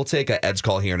 We'll take Ed's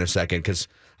call here in a second because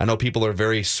I know people are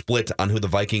very split on who the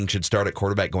Vikings should start at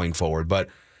quarterback going forward. But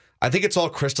I think it's all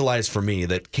crystallized for me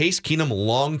that Case Keenum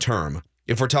long term,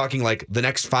 if we're talking like the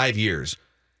next 5 years,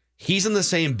 he's in the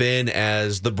same bin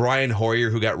as the Brian Hoyer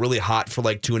who got really hot for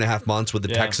like 2.5 months with the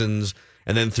Texans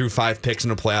and then threw 5 picks in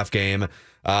a playoff game.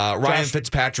 Ryan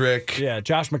Fitzpatrick. Yeah,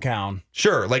 Josh McCown.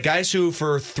 Sure, like guys who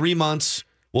for 3 months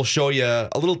will show you a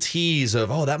little tease of,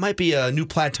 oh, that might be a new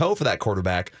plateau for that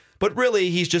quarterback. But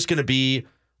really, he's just going to be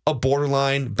a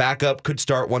borderline backup, could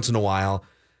start once in a while.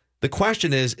 The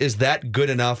question is that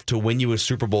good enough to win you a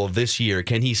Super Bowl this year?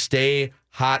 Can he stay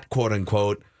hot, quote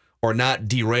unquote, or not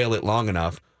derail it long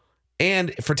enough?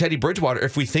 And for Teddy Bridgewater,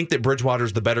 if we think that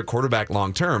Bridgewater's the better quarterback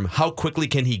long term, how quickly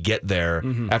can he get there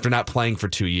after not playing for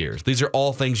 2 years? These are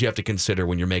all things you have to consider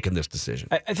when you're making this decision.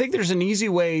 I think there's an easy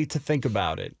way to think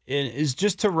about it. It is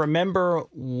just to remember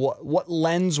what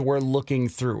lens we're looking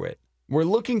through it. We're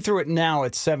looking through it now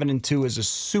at 7-2 as a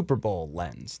Super Bowl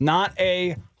lens, not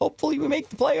a hopefully we make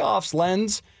the playoffs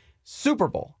lens, Super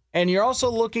Bowl. And you're also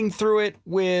looking through it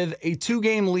with a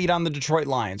 2-game lead on the Detroit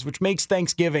Lions, which makes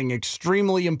Thanksgiving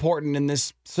extremely important in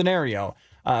this scenario.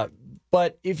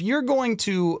 But if you're going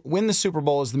to win the Super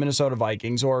Bowl as the Minnesota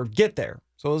Vikings or get there,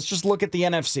 so let's just look at the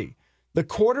NFC. The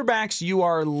quarterbacks you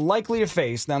are likely to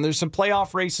face, now there's some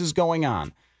playoff races going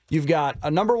on. You've got a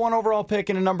number 1 overall pick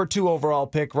and a number 2 overall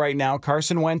pick right now.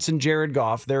 Carson Wentz and Jared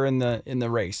Goff, they're in the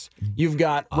race. You've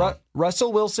got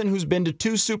Russell Wilson, who's been to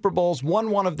 2 Super Bowls.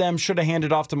 Won one of them, should have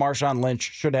handed off to Marshawn Lynch,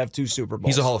 should have 2 Super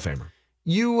Bowls. He's a Hall of Famer.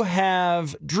 You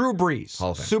have Drew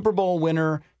Brees, Super Bowl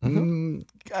winner.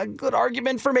 A good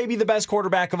argument for maybe the best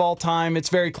quarterback of all time. It's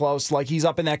very close. Like he's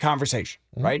up in that conversation,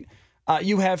 right?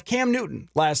 You have Cam Newton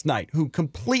last night, who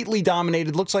completely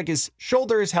dominated. Looks like his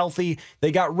shoulder is healthy.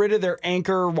 They got rid of their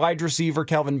anchor wide receiver,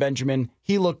 Kelvin Benjamin.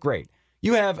 He looked great.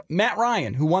 You have Matt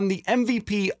Ryan, who won the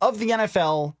MVP of the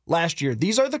NFL last year.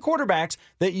 These are the quarterbacks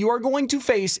that you are going to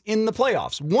face in the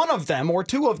playoffs. One of them or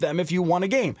 2 of them if you won a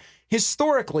game.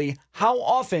 Historically, how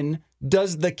often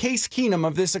does the Case Keenum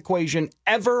of this equation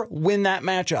ever win that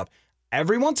matchup?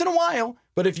 Every once in a while,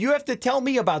 but if you have to tell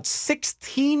me about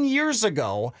 16 years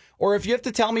ago, or if you have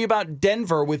to tell me about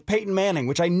Denver with Peyton Manning,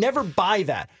 which I never buy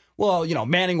that. Well,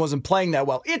 Manning wasn't playing that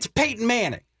well. It's Peyton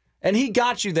Manning. And he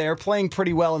got you there playing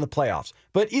pretty well in the playoffs.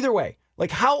 But either way,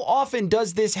 like, how often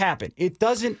does this happen? It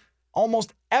doesn't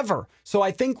almost ever. So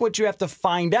I think what you have to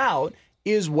find out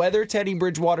is whether Teddy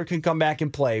Bridgewater can come back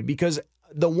and play, because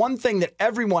the one thing that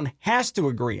everyone has to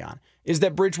agree on is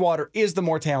that Bridgewater is the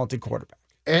more talented quarterback.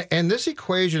 And this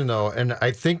equation, though, and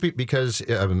I think because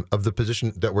of the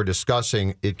position that we're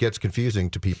discussing, it gets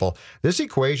confusing to people. This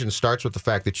equation starts with the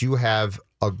fact that you have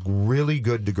a really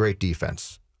good to great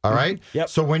defense. All right? Yep.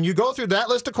 So when you go through that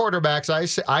list of quarterbacks,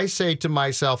 I say to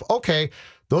myself, okay,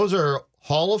 those are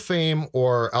Hall of Fame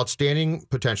or outstanding,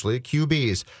 potentially,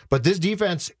 QBs. But this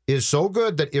defense is so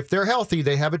good that if they're healthy,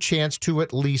 they have a chance to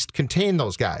at least contain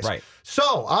those guys. Right.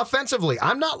 So offensively,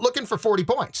 I'm not looking for 40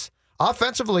 points.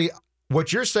 Offensively,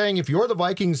 what you're saying, if you're the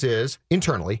Vikings, is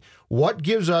internally, what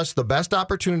gives us the best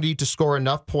opportunity to score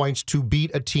enough points to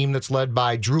beat a team that's led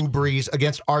by Drew Brees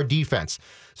against our defense?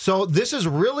 So this is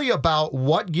really about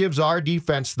what gives our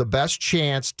defense the best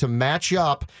chance to match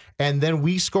up, and then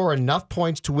we score enough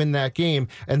points to win that game.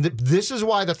 And this is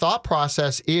why the thought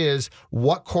process is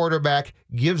what quarterback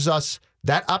gives us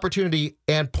that opportunity.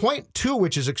 And point two,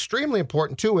 which is extremely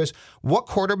important too, is what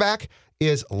quarterback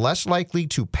is less likely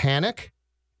to panic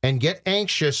and get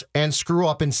anxious and screw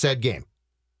up in said game.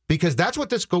 Because that's what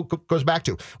this goes back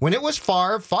to. When it was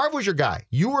Favre was your guy.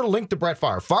 You were linked to Brett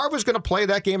Favre. Favre was going to play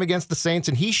that game against the Saints,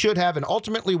 and he should have. And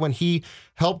ultimately, when he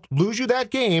helped lose you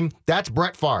that game, that's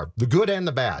Brett Favre, the good and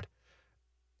the bad.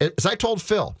 As I told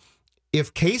Phil,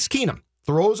 if Case Keenum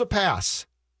throws a pass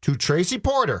to Tracy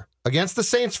Porter against the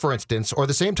Saints, for instance, or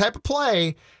the same type of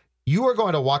play, you are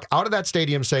going to walk out of that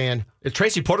stadium saying, "Is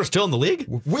Tracy Porter still in the league?"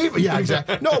 Yeah,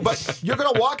 exactly. No, but you're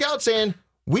going to walk out saying,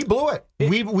 we blew it.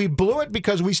 We blew it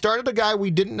because we started a guy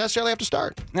we didn't necessarily have to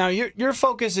start. Now, your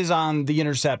focus is on the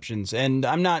interceptions, and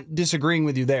I'm not disagreeing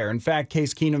with you there. In fact,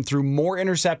 Case Keenum threw more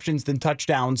interceptions than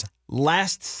touchdowns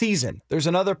last season. There's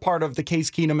another part of the Case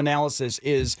Keenum analysis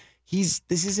is this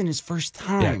isn't his first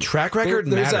time. Yeah, track record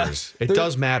matters. It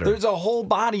does matter. There's a whole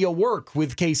body of work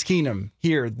with Case Keenum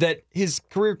here that his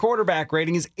career quarterback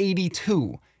rating is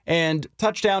 82. And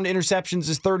touchdown to interceptions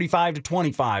is 35 to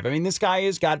 25. I mean, this guy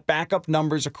has got backup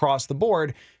numbers across the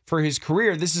board for his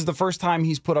career. This is the first time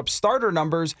he's put up starter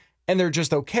numbers, and they're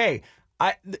just okay.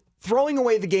 Throwing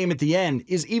away the game at the end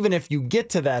is even if you get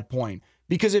to that point.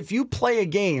 Because if you play a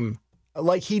game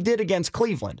like he did against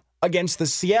Cleveland, against the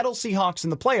Seattle Seahawks in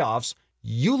the playoffs,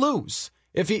 you lose.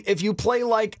 If you play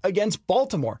like against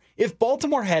Baltimore, if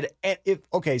Baltimore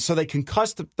so they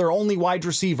concussed their only wide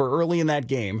receiver early in that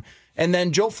game, and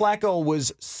then Joe Flacco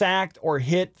was sacked or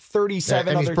hit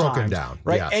 37 other times. Broken down,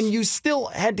 right? Yes. And you still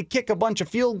had to kick a bunch of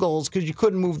field goals because you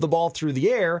couldn't move the ball through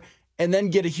the air, and then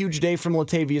get a huge day from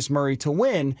Latavius Murray to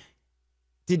win.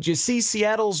 Did you see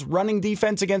Seattle's running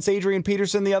defense against Adrian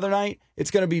Peterson the other night?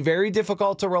 It's going to be very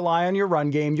difficult to rely on your run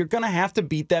game. You're going to have to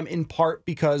beat them in part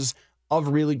because of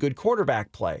really good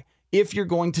quarterback play if you're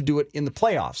going to do it in the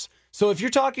playoffs. So if you're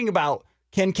talking about,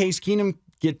 can Case Keenum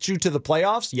get you to the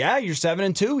playoffs? Yeah, you're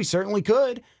 7-2. He certainly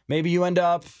could. Maybe you end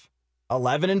up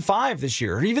 11-5 this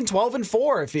year, or even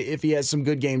 12-4 if he has some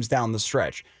good games down the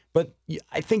stretch. But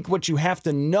I think what you have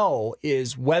to know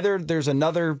is whether there's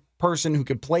another person who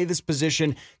could play this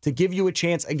position to give you a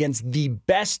chance against the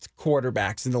best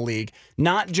quarterbacks in the league,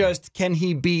 not just can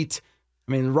he beat,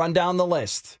 run down the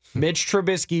list. Mitch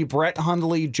Trubisky, Brett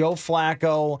Hundley, Joe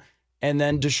Flacco, and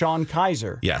then Deshaun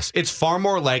Kaiser. Yes, it's far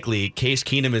more likely Case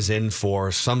Keenum is in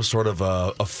for some sort of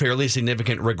a fairly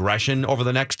significant regression over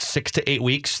the next 6 to 8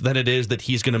 weeks than it is that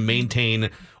he's going to maintain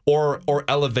or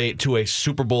elevate to a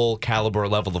Super Bowl caliber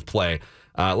level of play.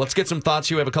 Let's get some thoughts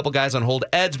here. We have a couple guys on hold.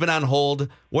 Ed's been on hold.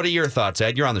 What are your thoughts,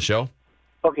 Ed? You're on the show.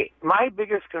 Okay, my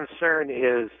biggest concern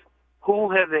is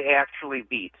who have they actually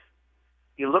beat?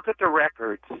 You look at the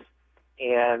records,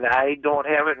 and I don't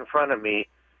have it in front of me,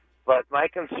 but my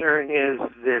concern is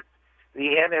that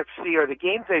the NFC or the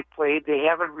games they've played, they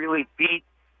haven't really beat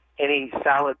any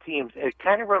solid teams. It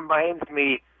kind of reminds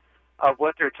me of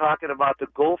what they're talking about, the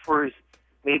Gophers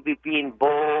maybe being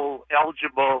bowl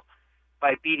eligible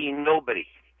by beating nobody.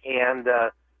 And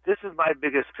this is my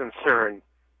biggest concern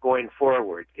going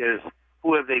forward, is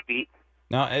who have they beat?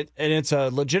 No, and it's a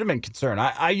legitimate concern.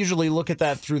 I usually look at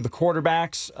that through the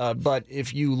quarterbacks, but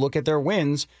if you look at their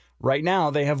wins, right now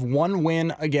they have one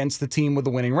win against the team with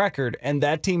the winning record, and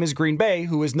that team is Green Bay,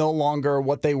 who is no longer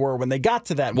what they were when they got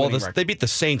to that winning record. They beat the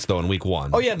Saints, though, in week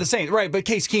 1. Oh, yeah, the Saints, right, but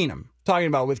Case Keenum, talking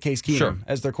about with Case Keenum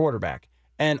as their quarterback.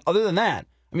 And other than that,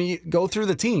 you go through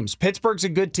the teams. Pittsburgh's a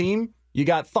good team. You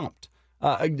got thumped.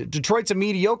 Detroit's a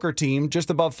mediocre team, just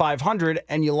above 500,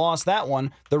 and you lost that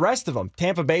one. The rest of them,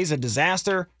 Tampa Bay's a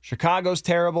disaster. Chicago's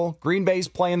terrible. Green Bay's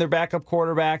playing their backup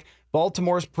quarterback.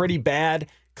 Baltimore's pretty bad.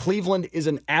 Cleveland is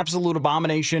an absolute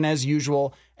abomination as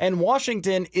usual. And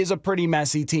Washington is a pretty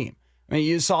messy team. I mean,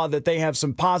 you saw that they have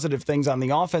some positive things on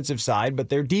the offensive side, but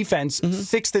their defense,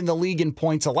 sixth in the league in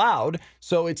points allowed.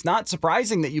 So it's not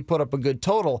surprising that you put up a good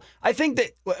total. I think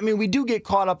that, we do get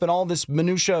caught up in all this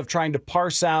minutia of trying to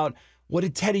parse out, what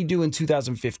did Teddy do in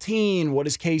 2015? What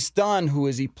has Case done? Who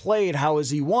has he played? How has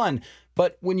he won?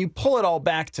 But when you pull it all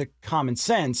back to common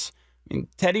sense,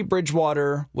 Teddy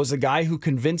Bridgewater was a guy who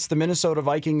convinced the Minnesota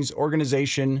Vikings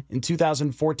organization in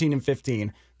 2014 and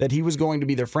 15 that he was going to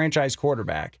be their franchise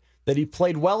quarterback, that he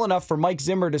played well enough for Mike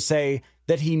Zimmer to say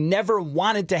that he never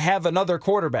wanted to have another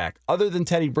quarterback other than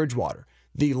Teddy Bridgewater.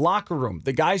 The locker room,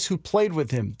 the guys who played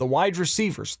with him, the wide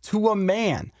receivers, to a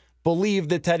man, believe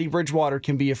that Teddy Bridgewater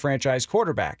can be a franchise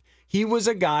quarterback. He was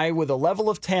a guy with a level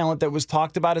of talent that was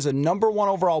talked about as a number 1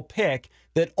 overall pick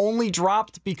that only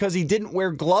dropped because he didn't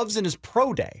wear gloves in his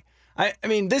pro day. I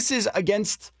mean, this is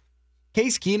against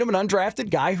Case Keenum, an undrafted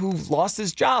guy who lost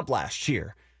his job last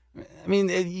year. I mean,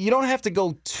 you don't have to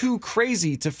go too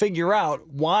crazy to figure out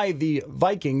why the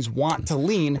Vikings want to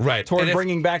lean toward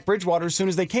bringing back Bridgewater as soon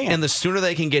as they can. And the sooner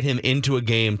they can get him into a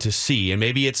game to see, and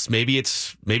maybe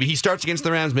he starts against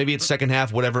the Rams, maybe it's second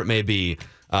half, whatever it may be.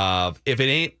 If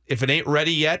it ain't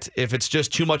ready yet, if it's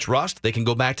just too much rust, they can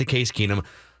go back to Case Keenum.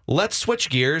 Let's switch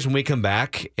gears when we come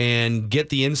back and get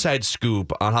the inside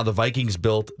scoop on how the Vikings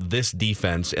built this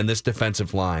defense and this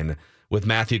defensive line with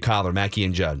Matthew Collar, Mackey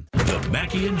and Judd. The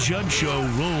Mackey and Judd Show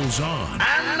rolls on.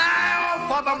 And now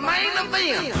for the main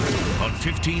event. On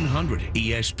 1500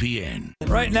 ESPN.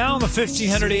 Right now on the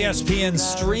 1500 ESPN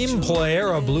Stream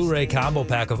Player, a Blu-ray combo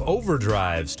pack of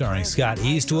Overdrive starring Scott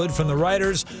Eastwood from the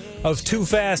writers of Too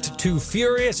Fast, Too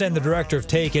Furious and the director of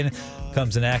Taken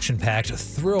comes an action-packed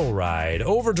thrill ride.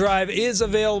 Overdrive is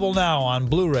available now on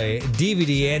Blu-ray,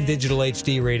 DVD, and digital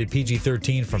HD rated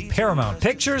PG-13 from Paramount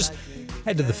Pictures.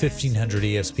 Head to the 1500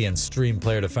 ESPN Stream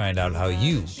Player to find out how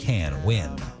you can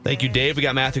win. Thank you, Dave. We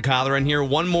got Matthew Collar in here.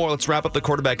 One more. Let's wrap up the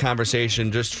quarterback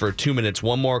conversation just for 2 minutes.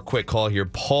 One more quick call here.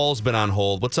 Paul's been on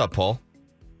hold. What's up, Paul?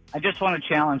 I just want to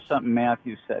challenge something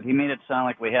Matthew said. He made it sound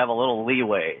like we have a little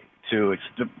leeway to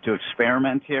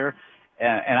experiment here.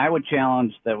 And I would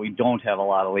challenge that we don't have a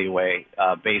lot of leeway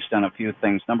based on a few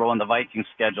things. Number one, the Vikings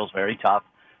schedule is very tough.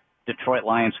 Detroit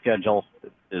Lions schedule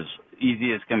is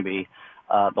easy as can be.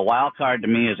 The wild card to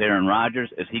me is Aaron Rodgers.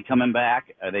 Is he coming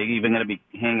back? Are they even going to be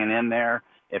hanging in there?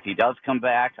 If he does come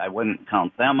back, I wouldn't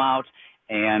count them out.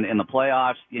 And in the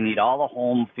playoffs, you need all the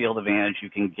home field advantage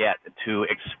you can get to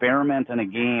experiment in a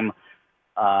game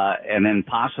and then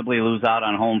possibly lose out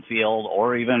on home field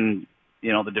or even,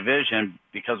 the division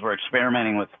because we're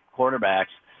experimenting with quarterbacks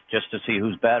just to see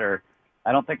who's better.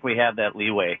 I don't think we have that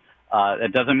leeway.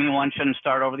 That doesn't mean one shouldn't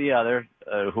start over the other.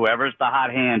 Whoever's the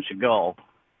hot hand should go.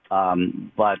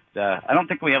 But I don't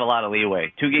think we have a lot of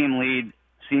leeway. 2-game lead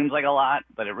seems like a lot,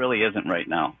 but it really isn't right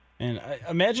now. And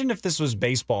imagine if this was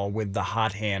baseball with the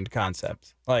hot hand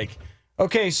concept. Like,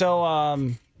 okay,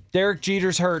 so Derek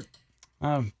Jeter's hurt.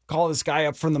 Call this guy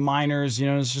up from the minors.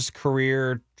 It's just a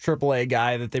career AAA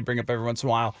guy that they bring up every once in a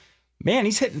while. Man,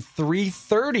 he's hitting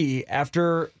 .330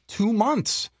 after 2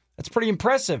 months. That's pretty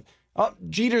impressive.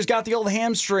 Jeter's got the old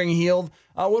hamstring healed.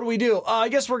 What do? I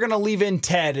guess we're going to leave in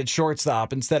Ted at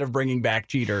shortstop instead of bringing back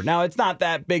Jeter. Now, it's not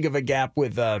that big of a gap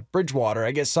with Bridgewater.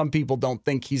 I guess some people don't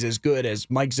think he's as good as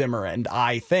Mike Zimmer and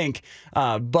I think.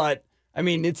 But, I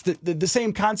mean, it's the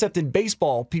same concept in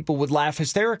baseball people would laugh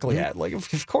hysterically at. Like,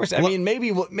 of course. I mean,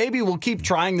 maybe we'll keep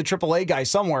trying the AAA guy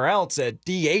somewhere else at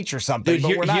DH or something,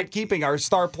 but we're not keeping our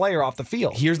star player off the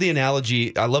field. Here's the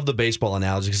analogy. I love the baseball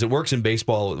analogy because it works in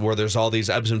baseball where there's all these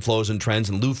ebbs and flows and trends,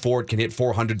 and Lou Ford can hit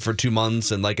 400 for 2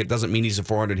 months, and it doesn't mean he's a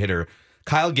 400 hitter.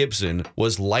 Kyle Gibson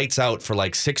was lights out for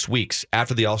 6 weeks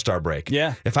after the All-Star break.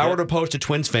 Yeah. If I were to pose to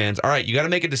Twins fans, all right, you got to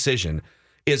make a decision.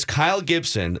 Is Kyle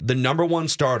Gibson the number one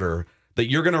starter that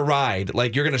you're going to ride?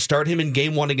 You're going to start him in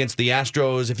game 1 against the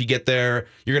Astros if you get there.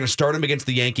 You're going to start him against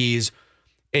the Yankees.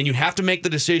 And you have to make the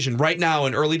decision right now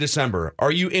in early December.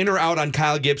 Are you in or out on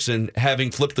Kyle Gibson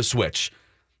having flipped the switch?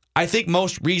 I think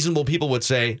most reasonable people would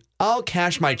say, I'll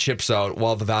cash my chips out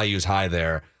while the value is high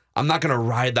there. I'm not going to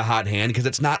ride the hot hand because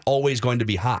it's not always going to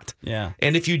be hot. Yeah.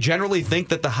 And if you generally think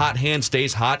that the hot hand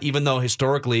stays hot, even though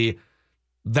historically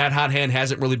that hot hand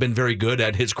hasn't really been very good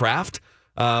at his craft,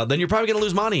 then you're probably going to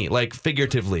lose money,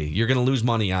 figuratively. You're going to lose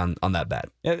money on that bet.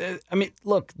 I mean,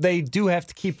 look, they do have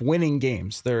to keep winning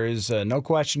games. There is no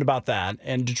question about that.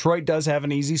 And Detroit does have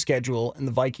an easy schedule, and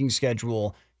the Vikings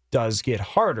schedule does get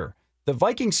harder. the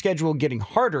Vikings schedule getting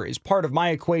harder is part of my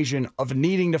equation of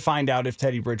needing to find out if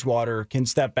Teddy Bridgewater can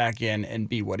step back in and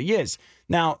be what he is.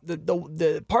 Now,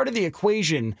 the part of the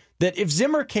equation that if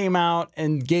Zimmer came out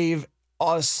and gave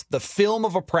us the film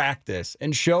of a practice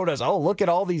and showed us, oh, look at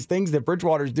all these things that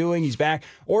Bridgewater's doing, he's back,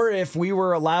 or if we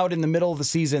were allowed in the middle of the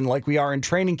season like we are in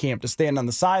training camp to stand on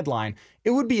the sideline, it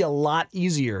would be a lot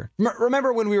easier.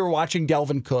 Remember when we were watching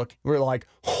Delvin Cook? We were like,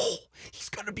 oh, he's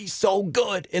going to be so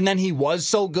good. And then he was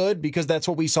so good because that's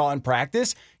what we saw in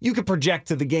practice. You could project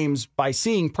to the games by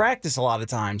seeing practice a lot of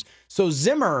times. So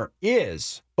Zimmer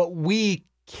is, but we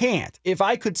can't. If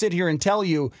I could sit here and tell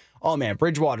you, oh man,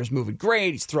 Bridgewater's moving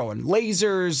great, he's throwing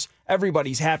lasers,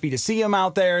 everybody's happy to see him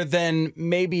out there, then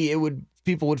maybe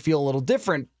people would feel a little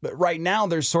different. But right now,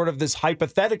 there's sort of this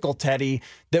hypothetical Teddy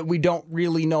that we don't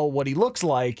really know what he looks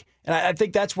like. And I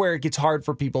think that's where it gets hard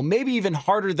for people, maybe even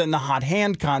harder than the hot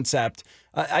hand concept.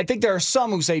 I think there are some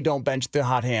who say don't bench the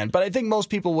hot hand, but I think most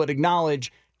people would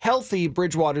acknowledge healthy,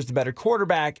 Bridgewater's the better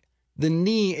quarterback. The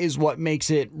knee is what makes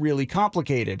it really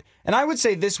complicated. And I would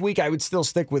say this week, I would still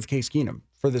stick with Case Keenum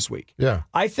for this week. Yeah.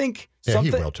 I think he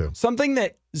will too. Something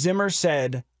that Zimmer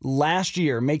said last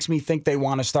year makes me think they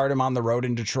want to start him on the road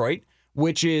in Detroit,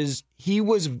 which is he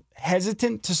was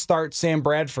hesitant to start Sam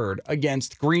Bradford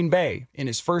against Green Bay in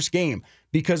his first game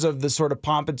because of the sort of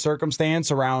pomp and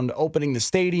circumstance around opening the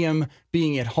stadium,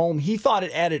 being at home. He thought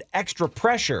it added extra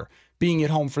pressure being at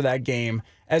home for that game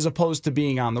as opposed to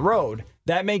being on the road.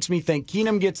 That makes me think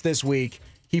Keenum gets this week.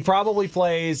 He probably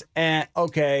plays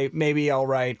okay, maybe all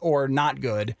right, or not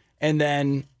good. And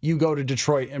then you go to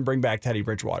Detroit and bring back Teddy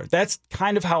Bridgewater. That's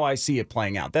kind of how I see it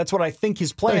playing out. That's what I think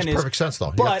his plan is. Makes perfect sense, though.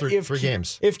 You but got three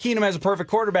games. If Keenum has a perfect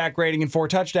quarterback rating and 4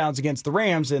 touchdowns against the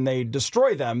Rams and they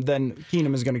destroy them, then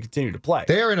Keenum is going to continue to play.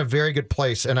 They are in a very good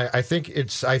place, and I think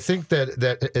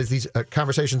that as these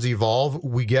conversations evolve,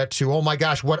 we get to, oh my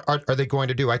gosh, what are they going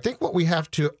to do? I think what we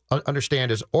have to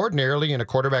understand is ordinarily in a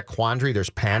quarterback quandary, there's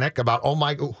panic about, oh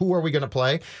my, who are we going to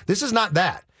play? This is not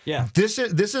that. Yeah. This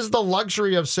is the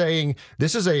luxury of saying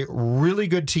this is a really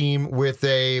good team with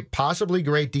a possibly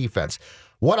great defense.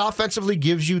 What offensively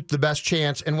gives you the best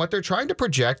chance? And what they're trying to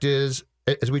project is,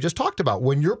 as we just talked about,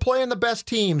 when you're playing the best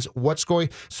teams,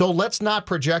 so let's not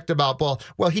project about,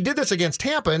 well, he did this against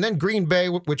Tampa and then Green Bay,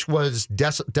 which was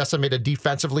decimated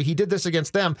defensively. He did this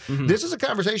against them. Mm-hmm. This is a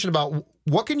conversation about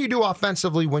what can you do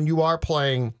offensively when you are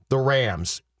playing the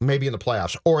Rams, maybe in the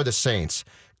playoffs, or the Saints.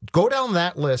 Go down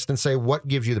that list and say what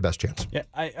gives you the best chance. Yeah,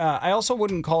 I also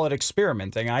wouldn't call it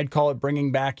experimenting. I'd call it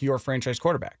bringing back your franchise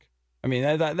quarterback. I mean,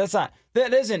 that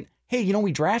isn't, hey,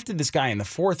 we drafted this guy in the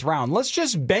 4th round. Let's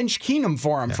just bench Keenum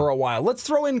for him for a while. Let's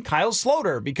throw in Kyle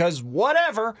Sloter because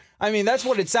whatever. I mean, that's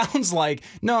what it sounds like.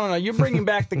 No. You're bringing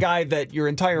back the guy that your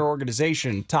entire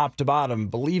organization, top to bottom,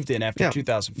 believed in after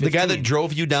 2015. The guy that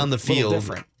drove you down the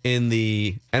field in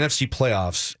the NFC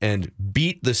playoffs and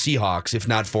beat the Seahawks, if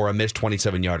not for a missed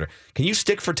 27-yarder. Can you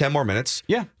stick for 10 more minutes?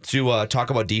 Yeah. To talk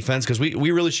about defense? Because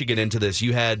we really should get into this.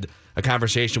 You had a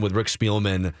conversation with Rick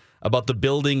Spielman about the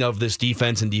building of this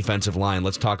defense and defensive line.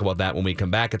 Let's talk about that when we come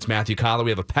back. It's Matthew Collar.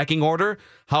 We have a pecking order.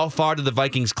 How far did the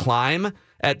Vikings climb?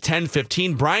 At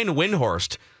 10:15, Brian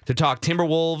Windhorst to talk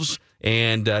Timberwolves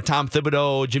and Tom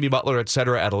Thibodeau, Jimmy Butler,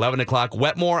 etc. at 11 o'clock.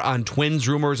 Wetmore on Twins,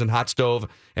 Rumors, and Hot Stove,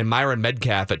 and Myron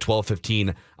Medcalf at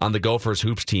 12:15 on the Gophers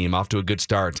Hoops team. Off to a good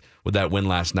start with that win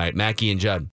last night. Mackie and Judd.